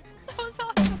was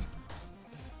awesome.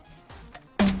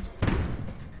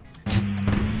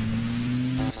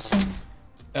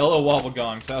 Hello,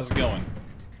 Wobblegongs, how's it going?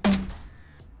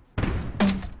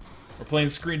 We're playing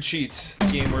Screen Cheat, the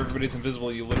game where everybody's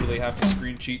invisible. You literally have to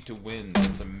screen cheat to win.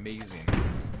 It's amazing.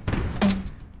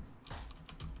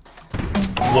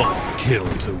 One kill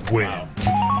to win. Wow.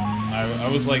 I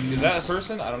was like, is that a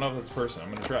person? I don't know if that's a person.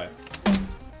 I'm gonna try.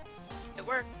 It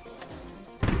worked.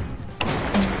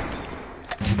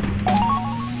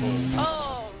 Whoa.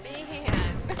 Oh,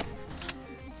 man.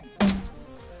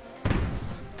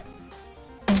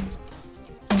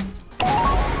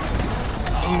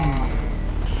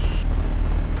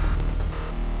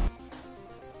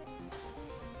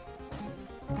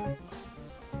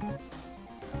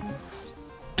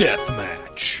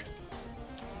 Deathmatch.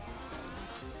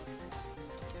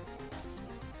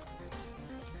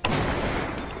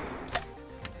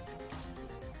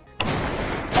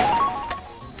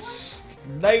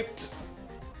 Sniped.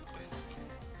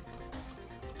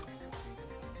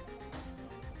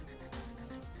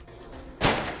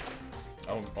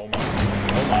 Oh my. Oh my.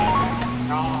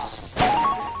 Oh.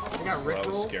 I got Wow, that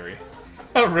was rickrolled. scary.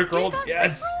 Rickrolled?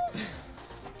 Yes!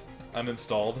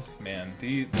 Uninstalled. Man,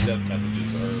 the death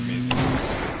messages are amazing.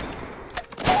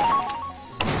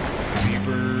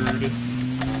 Bird.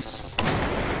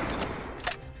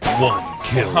 One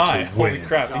kill Oh, hi! to Holy win.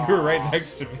 crap, you were right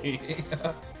next to me.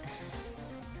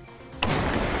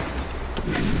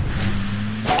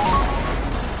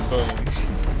 Boom.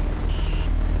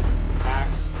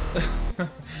 Axe.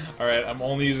 Alright, I'm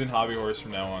only using Hobby Horse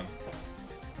from now on.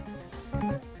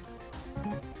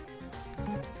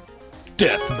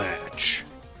 Deathmatch.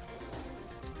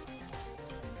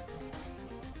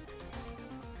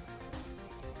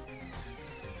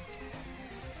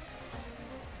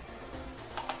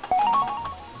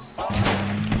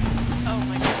 Oh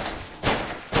my god.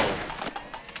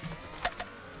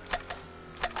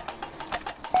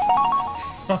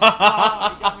 Oh,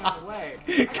 you got me out of the way.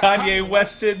 Kanye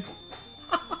Wested.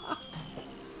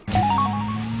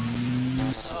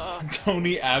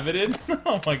 Tony Avidin?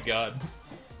 Oh my god.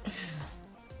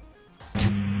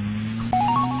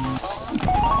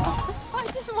 I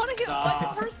just want to get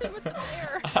one person with the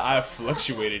air. I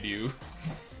fluctuated you.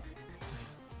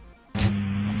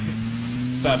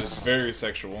 Sounded very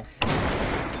sexual.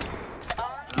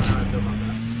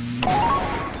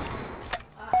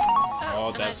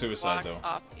 Oh, And I that's suicide walked though.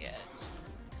 Off the edge.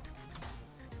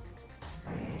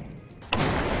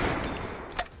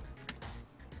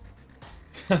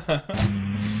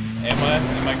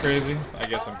 Am I crazy? I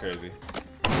guess I'm crazy.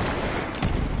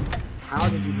 How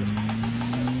did you just...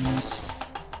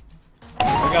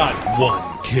 Oh my god.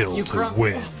 One kill You to crumb-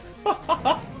 win.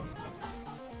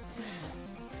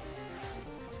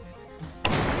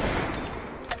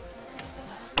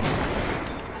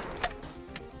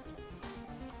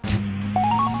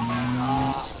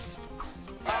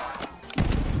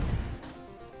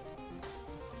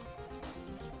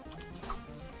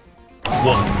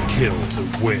 One kill to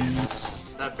win.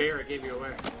 That bear gave you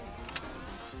away.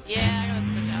 Yeah, I gotta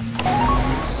switch up.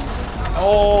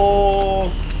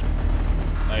 Oh!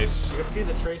 Nice. You can see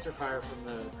the tracer fire from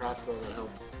the crossbow that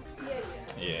helped.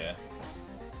 Yeah.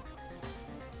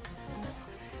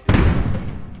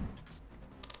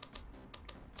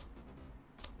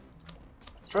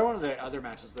 Let's try one of the other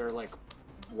matches that are like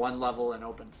one level and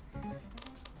open.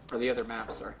 Or the other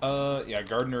maps, sorry. Yeah,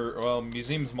 Gardner, well,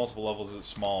 Museum's multiple levels is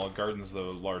small. Garden's the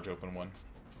large open one.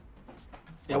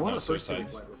 Yeah, one no of the first two we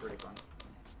suicides. played were pretty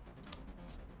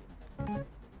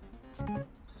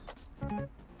fun.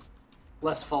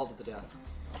 Less fall to the death.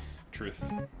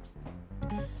 Truth.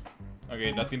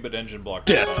 Okay, nothing but engine block.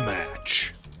 this time. Deathmatch.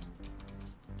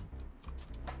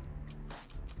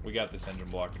 We got this engine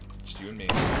block. Just you and me.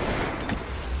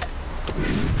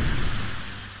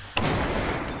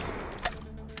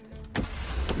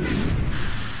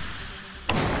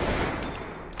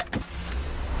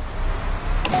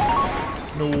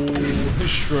 No,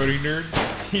 Schrodinger.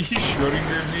 He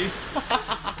Schrodinger me.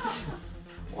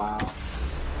 Wow.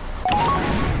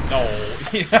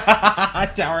 No.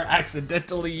 Tower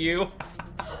accidentally you.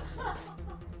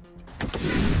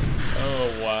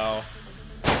 Oh, wow.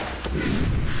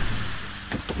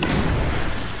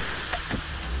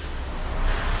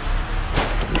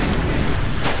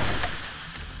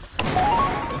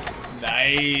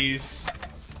 Nice.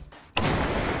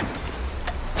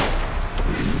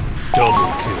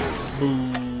 Double kill.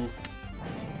 Boo.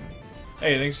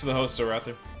 Hey, thanks for the host,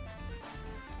 Rather.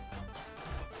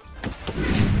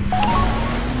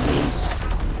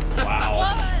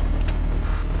 Wow.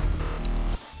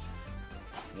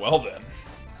 Well then.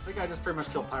 I think I just pretty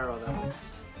much killed Pyro though.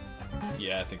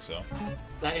 Yeah, I think so.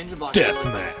 That engine block.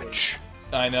 Deathmatch.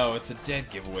 I know, it's a dead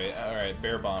giveaway. Alright,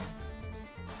 bear bomb.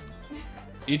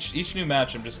 Each new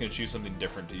match, I'm just gonna choose something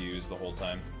different to use the whole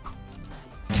time.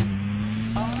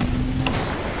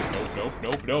 Nope, nope,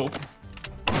 nope, nope.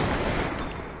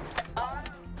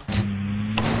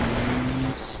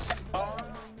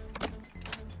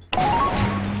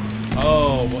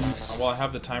 while I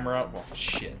have the timer out. Well,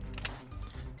 shit.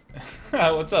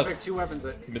 What's up, Pick 2 weapons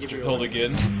that give Mr. you a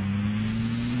Hildigan?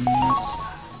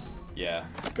 Yeah.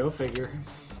 weapon. Go figure.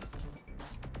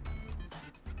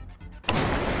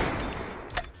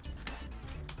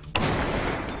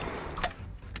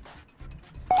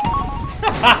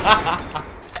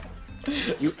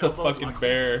 You The fucking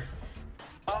bear.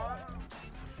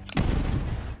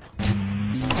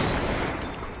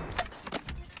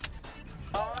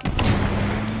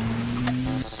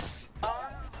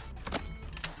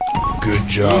 Good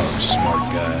job, smart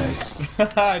guy.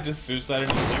 I just suicided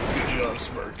and was like, good job,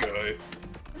 smart guy.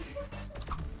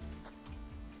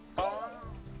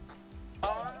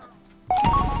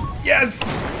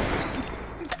 Yes!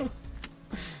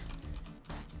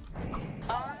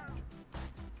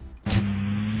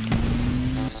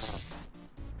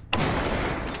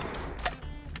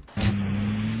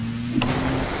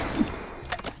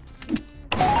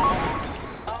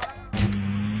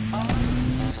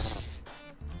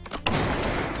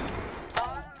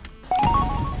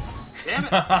 Damn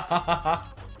it!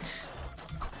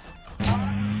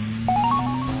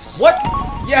 What?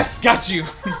 Yes, got you.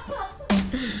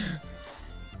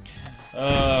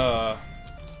 I'm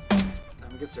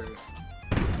gonna get serious.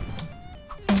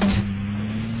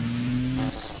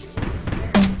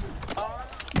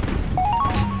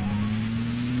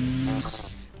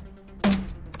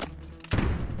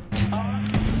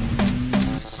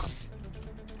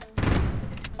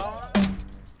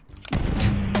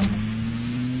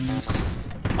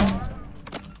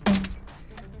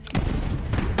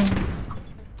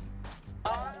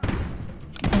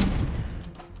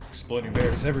 Exploding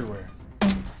bears everywhere.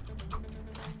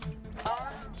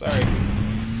 Sorry.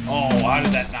 Oh, how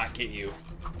did that not get you?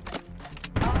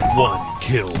 1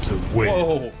 kill to win.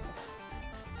 Whoa.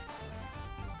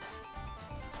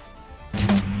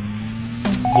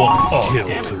 1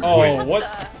 kill to Oh, win. what?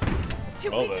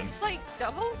 Did Well we then. just like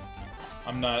double?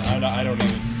 I don't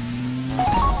even.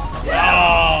 Oh!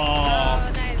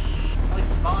 Oh, nice. Like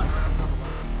spawn right on top of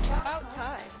one. About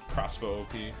time. Crossbow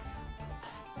OP.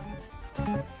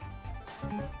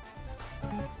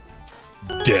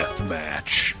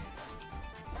 Deathmatch.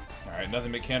 Alright,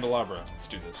 nothing but candelabra. Let's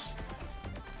do this.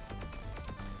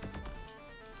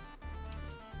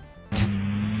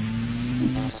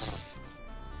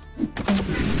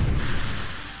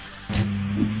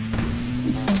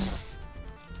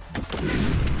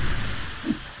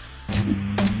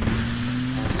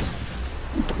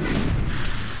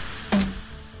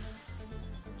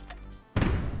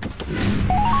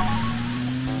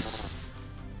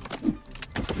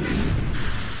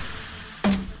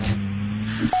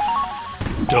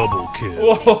 Double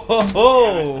kill.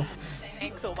 Whoa!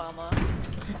 Thanks, Obama.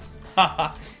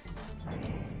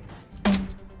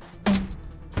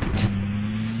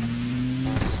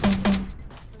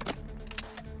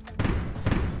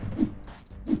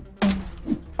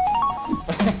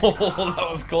 Oh, that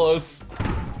was close.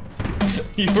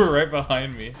 You were right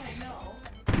behind me. I know.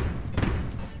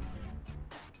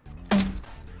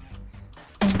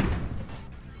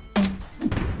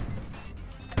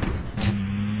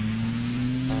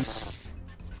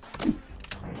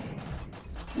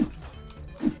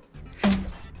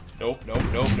 Nope, nope,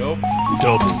 nope, nope.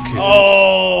 Double kill.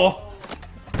 Oh!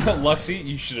 Luxie,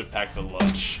 you should have packed a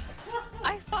lunch.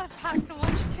 I thought pack the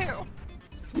lunch too.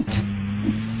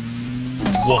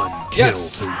 1 kill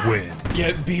Yes! to win.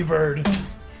 Get B-Bird.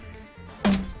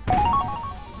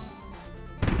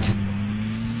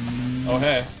 Oh,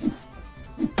 hey.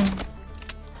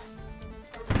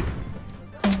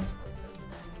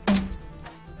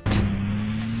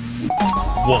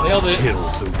 Nailed it. 1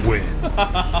 kill to win.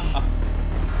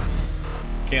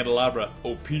 Candelabra,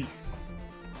 OP.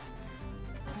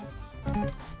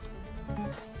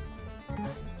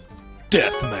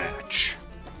 Deathmatch.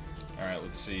 Alright,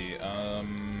 let's see.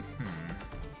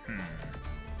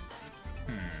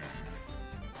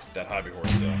 That hobby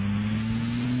horse, though.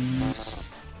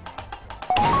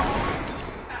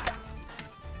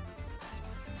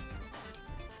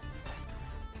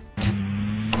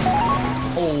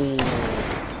 Oh.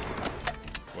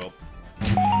 Well.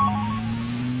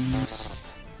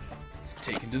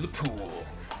 Taken to the pool.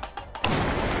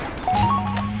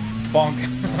 Bonk.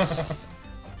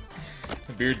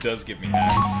 The beard does give me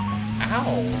hacks.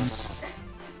 Ow!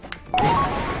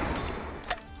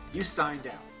 You signed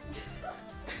out.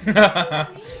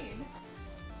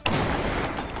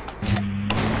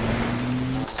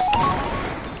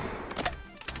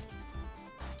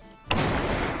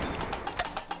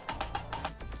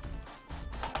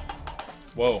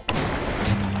 Whoa.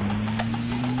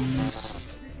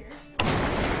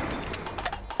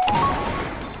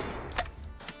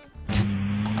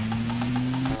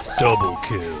 Double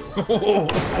kill.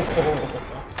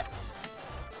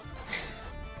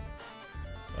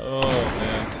 Oh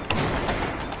man.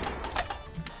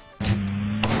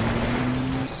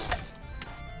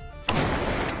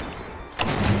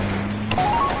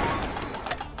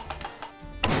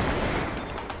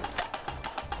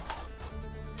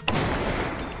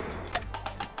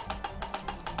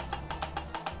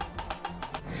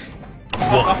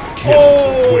 One kill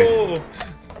to win.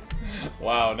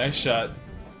 Wow, nice shot.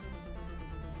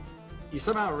 You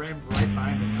somehow ran right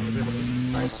by me and I was able to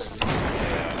sidestep you.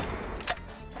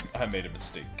 Yeah. I made a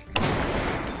mistake.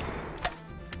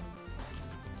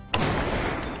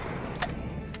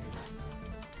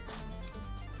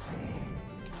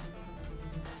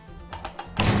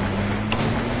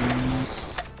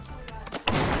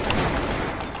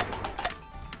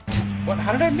 What?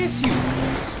 How did I miss you?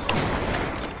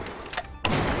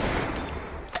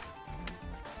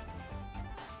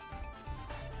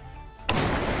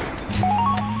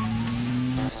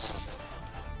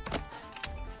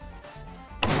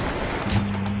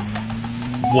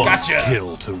 One Gotcha.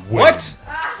 kill to win. What?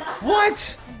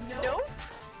 What? Nope.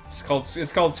 It's called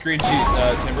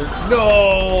Screencheat, Timber.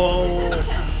 No.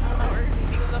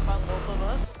 Sneaks up on both of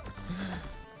us.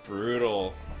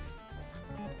 Brutal.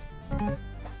 All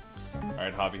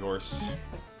right, hobby horse.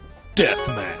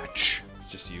 Deathmatch. It's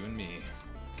just you and me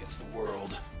against the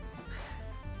world.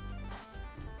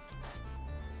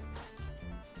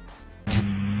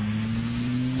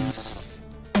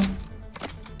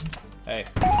 Hey.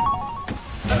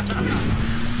 That's weird.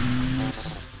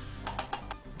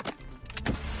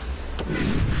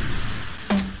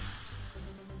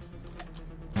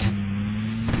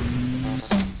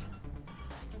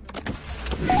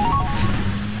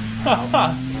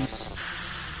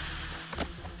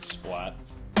 Splat.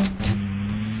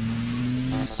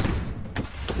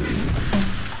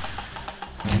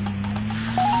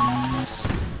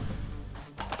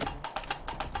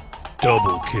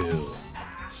 Double kill.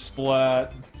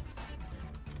 Splat.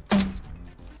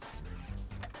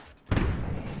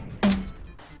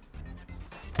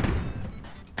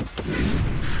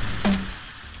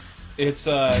 It's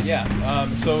so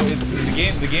it's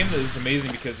the game is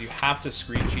amazing because you have to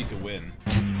screen cheat to win.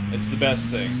 It's the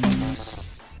best thing.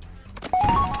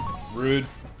 Rude.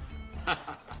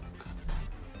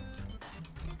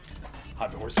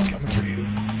 Hobby horse is coming for you.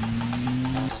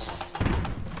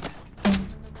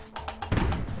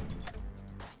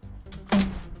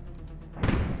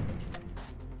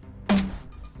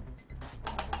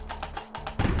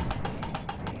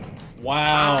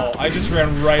 Wow, I just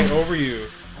ran right over you.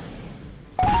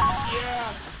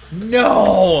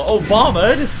 No!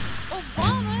 Obama!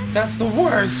 Obama? That's the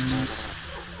worst!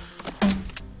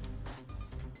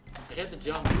 I hit the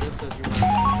jump just as you were.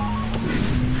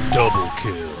 Double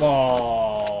kill.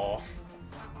 Oh.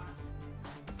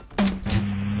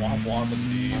 Womp womp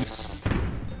indeed.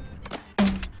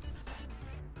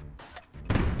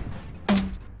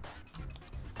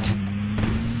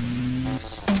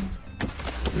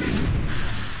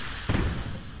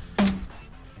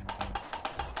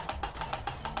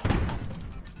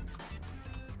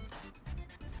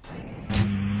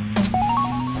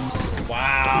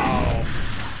 Wow.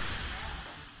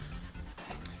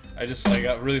 I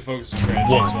got really focused on trying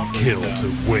to chase One person kill down. to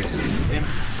win.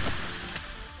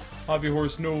 Hobby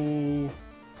horse, no.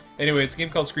 Anyway, it's a game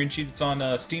called Screencheat. It's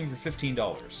on Steam for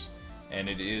 $15, and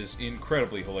it is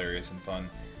incredibly hilarious and fun.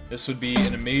 This would be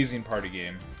an amazing party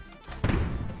game.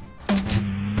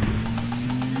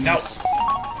 No.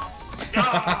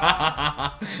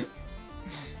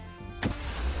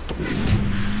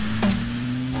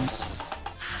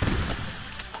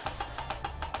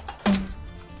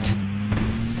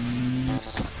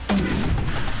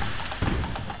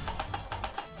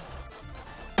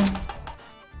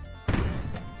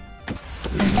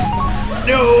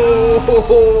 No!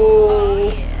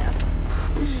 Yeah.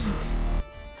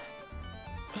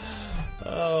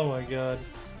 Oh my god.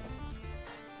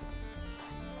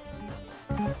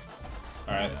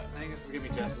 Alright. I think this is gonna be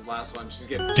Jess's last one. She's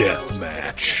getting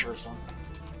Deathmatch. First one.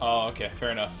 Oh, okay, fair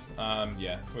enough.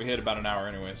 Yeah, we hit about an hour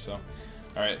anyway, so.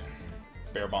 Alright.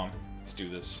 Bear bomb. Let's do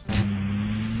this.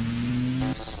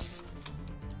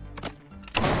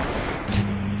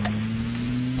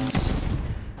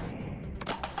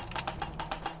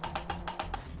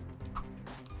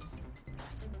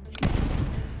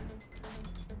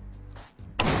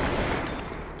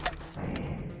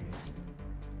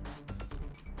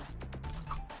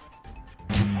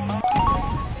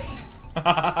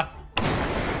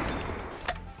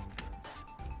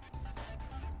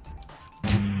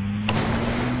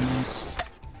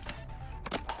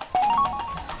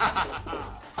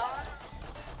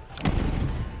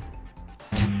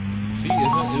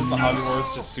 the Hobby War is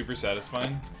just super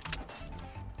satisfying?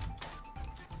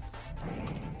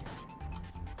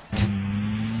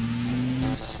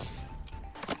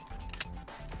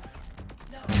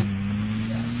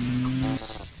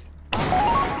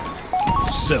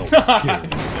 Self-kill.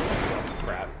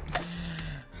 Crap.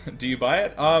 Do you buy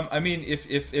it? I mean,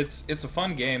 if it's a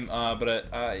fun game,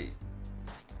 but I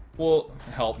will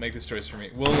help make this choice for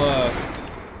me. We'll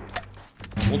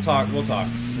talk.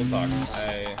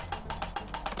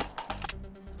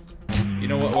 You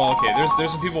know what? Well, okay.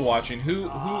 There's some people watching.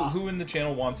 Who in the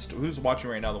channel who's watching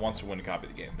right now that wants to win a copy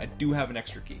of the game? I do have an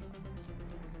extra key.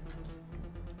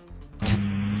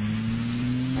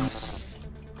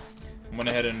 Went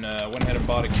ahead and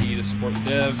bought a key to support the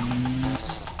dev.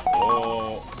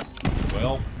 Oh,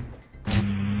 well.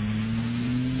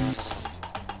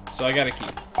 So I got a key.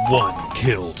 1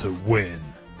 kill to win.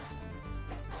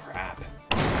 Crap.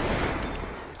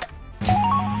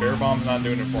 Bear bomb's not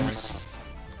doing it for me.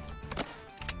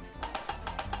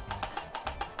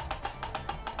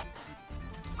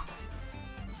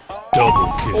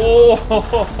 Double kill.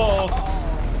 Oh!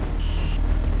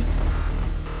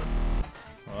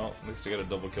 Well, at least I got a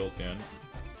double kill at the end.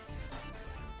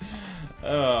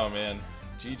 Oh man,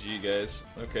 GG guys.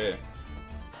 Okay.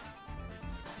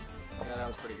 Yeah, that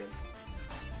was pretty good.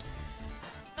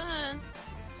 Fun.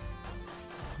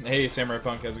 Hey, Samurai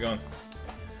Punk, how's it going?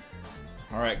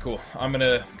 All right, cool. I'm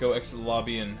gonna go exit the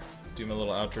lobby and do my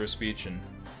little outro speech, and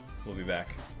we'll be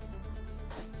back.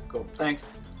 Cool. Thanks.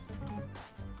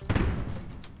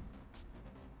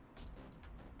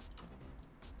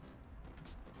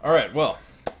 All right, well,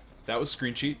 that was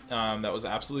Screencheat. That was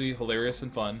absolutely hilarious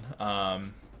and fun.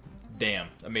 Damn,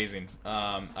 amazing.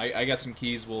 I got some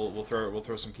keys. We'll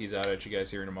throw some keys out at you guys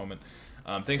here in a moment.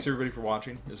 Thanks everybody for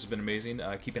watching. This has been amazing.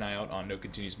 Keep an eye out on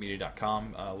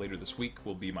nocontinuesmedia.com. Later this week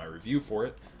will be my review for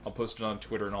it. I'll post it on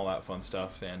Twitter and all that fun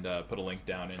stuff, and put a link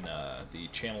down in the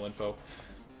channel info.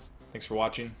 Thanks for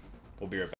watching. We'll be right back.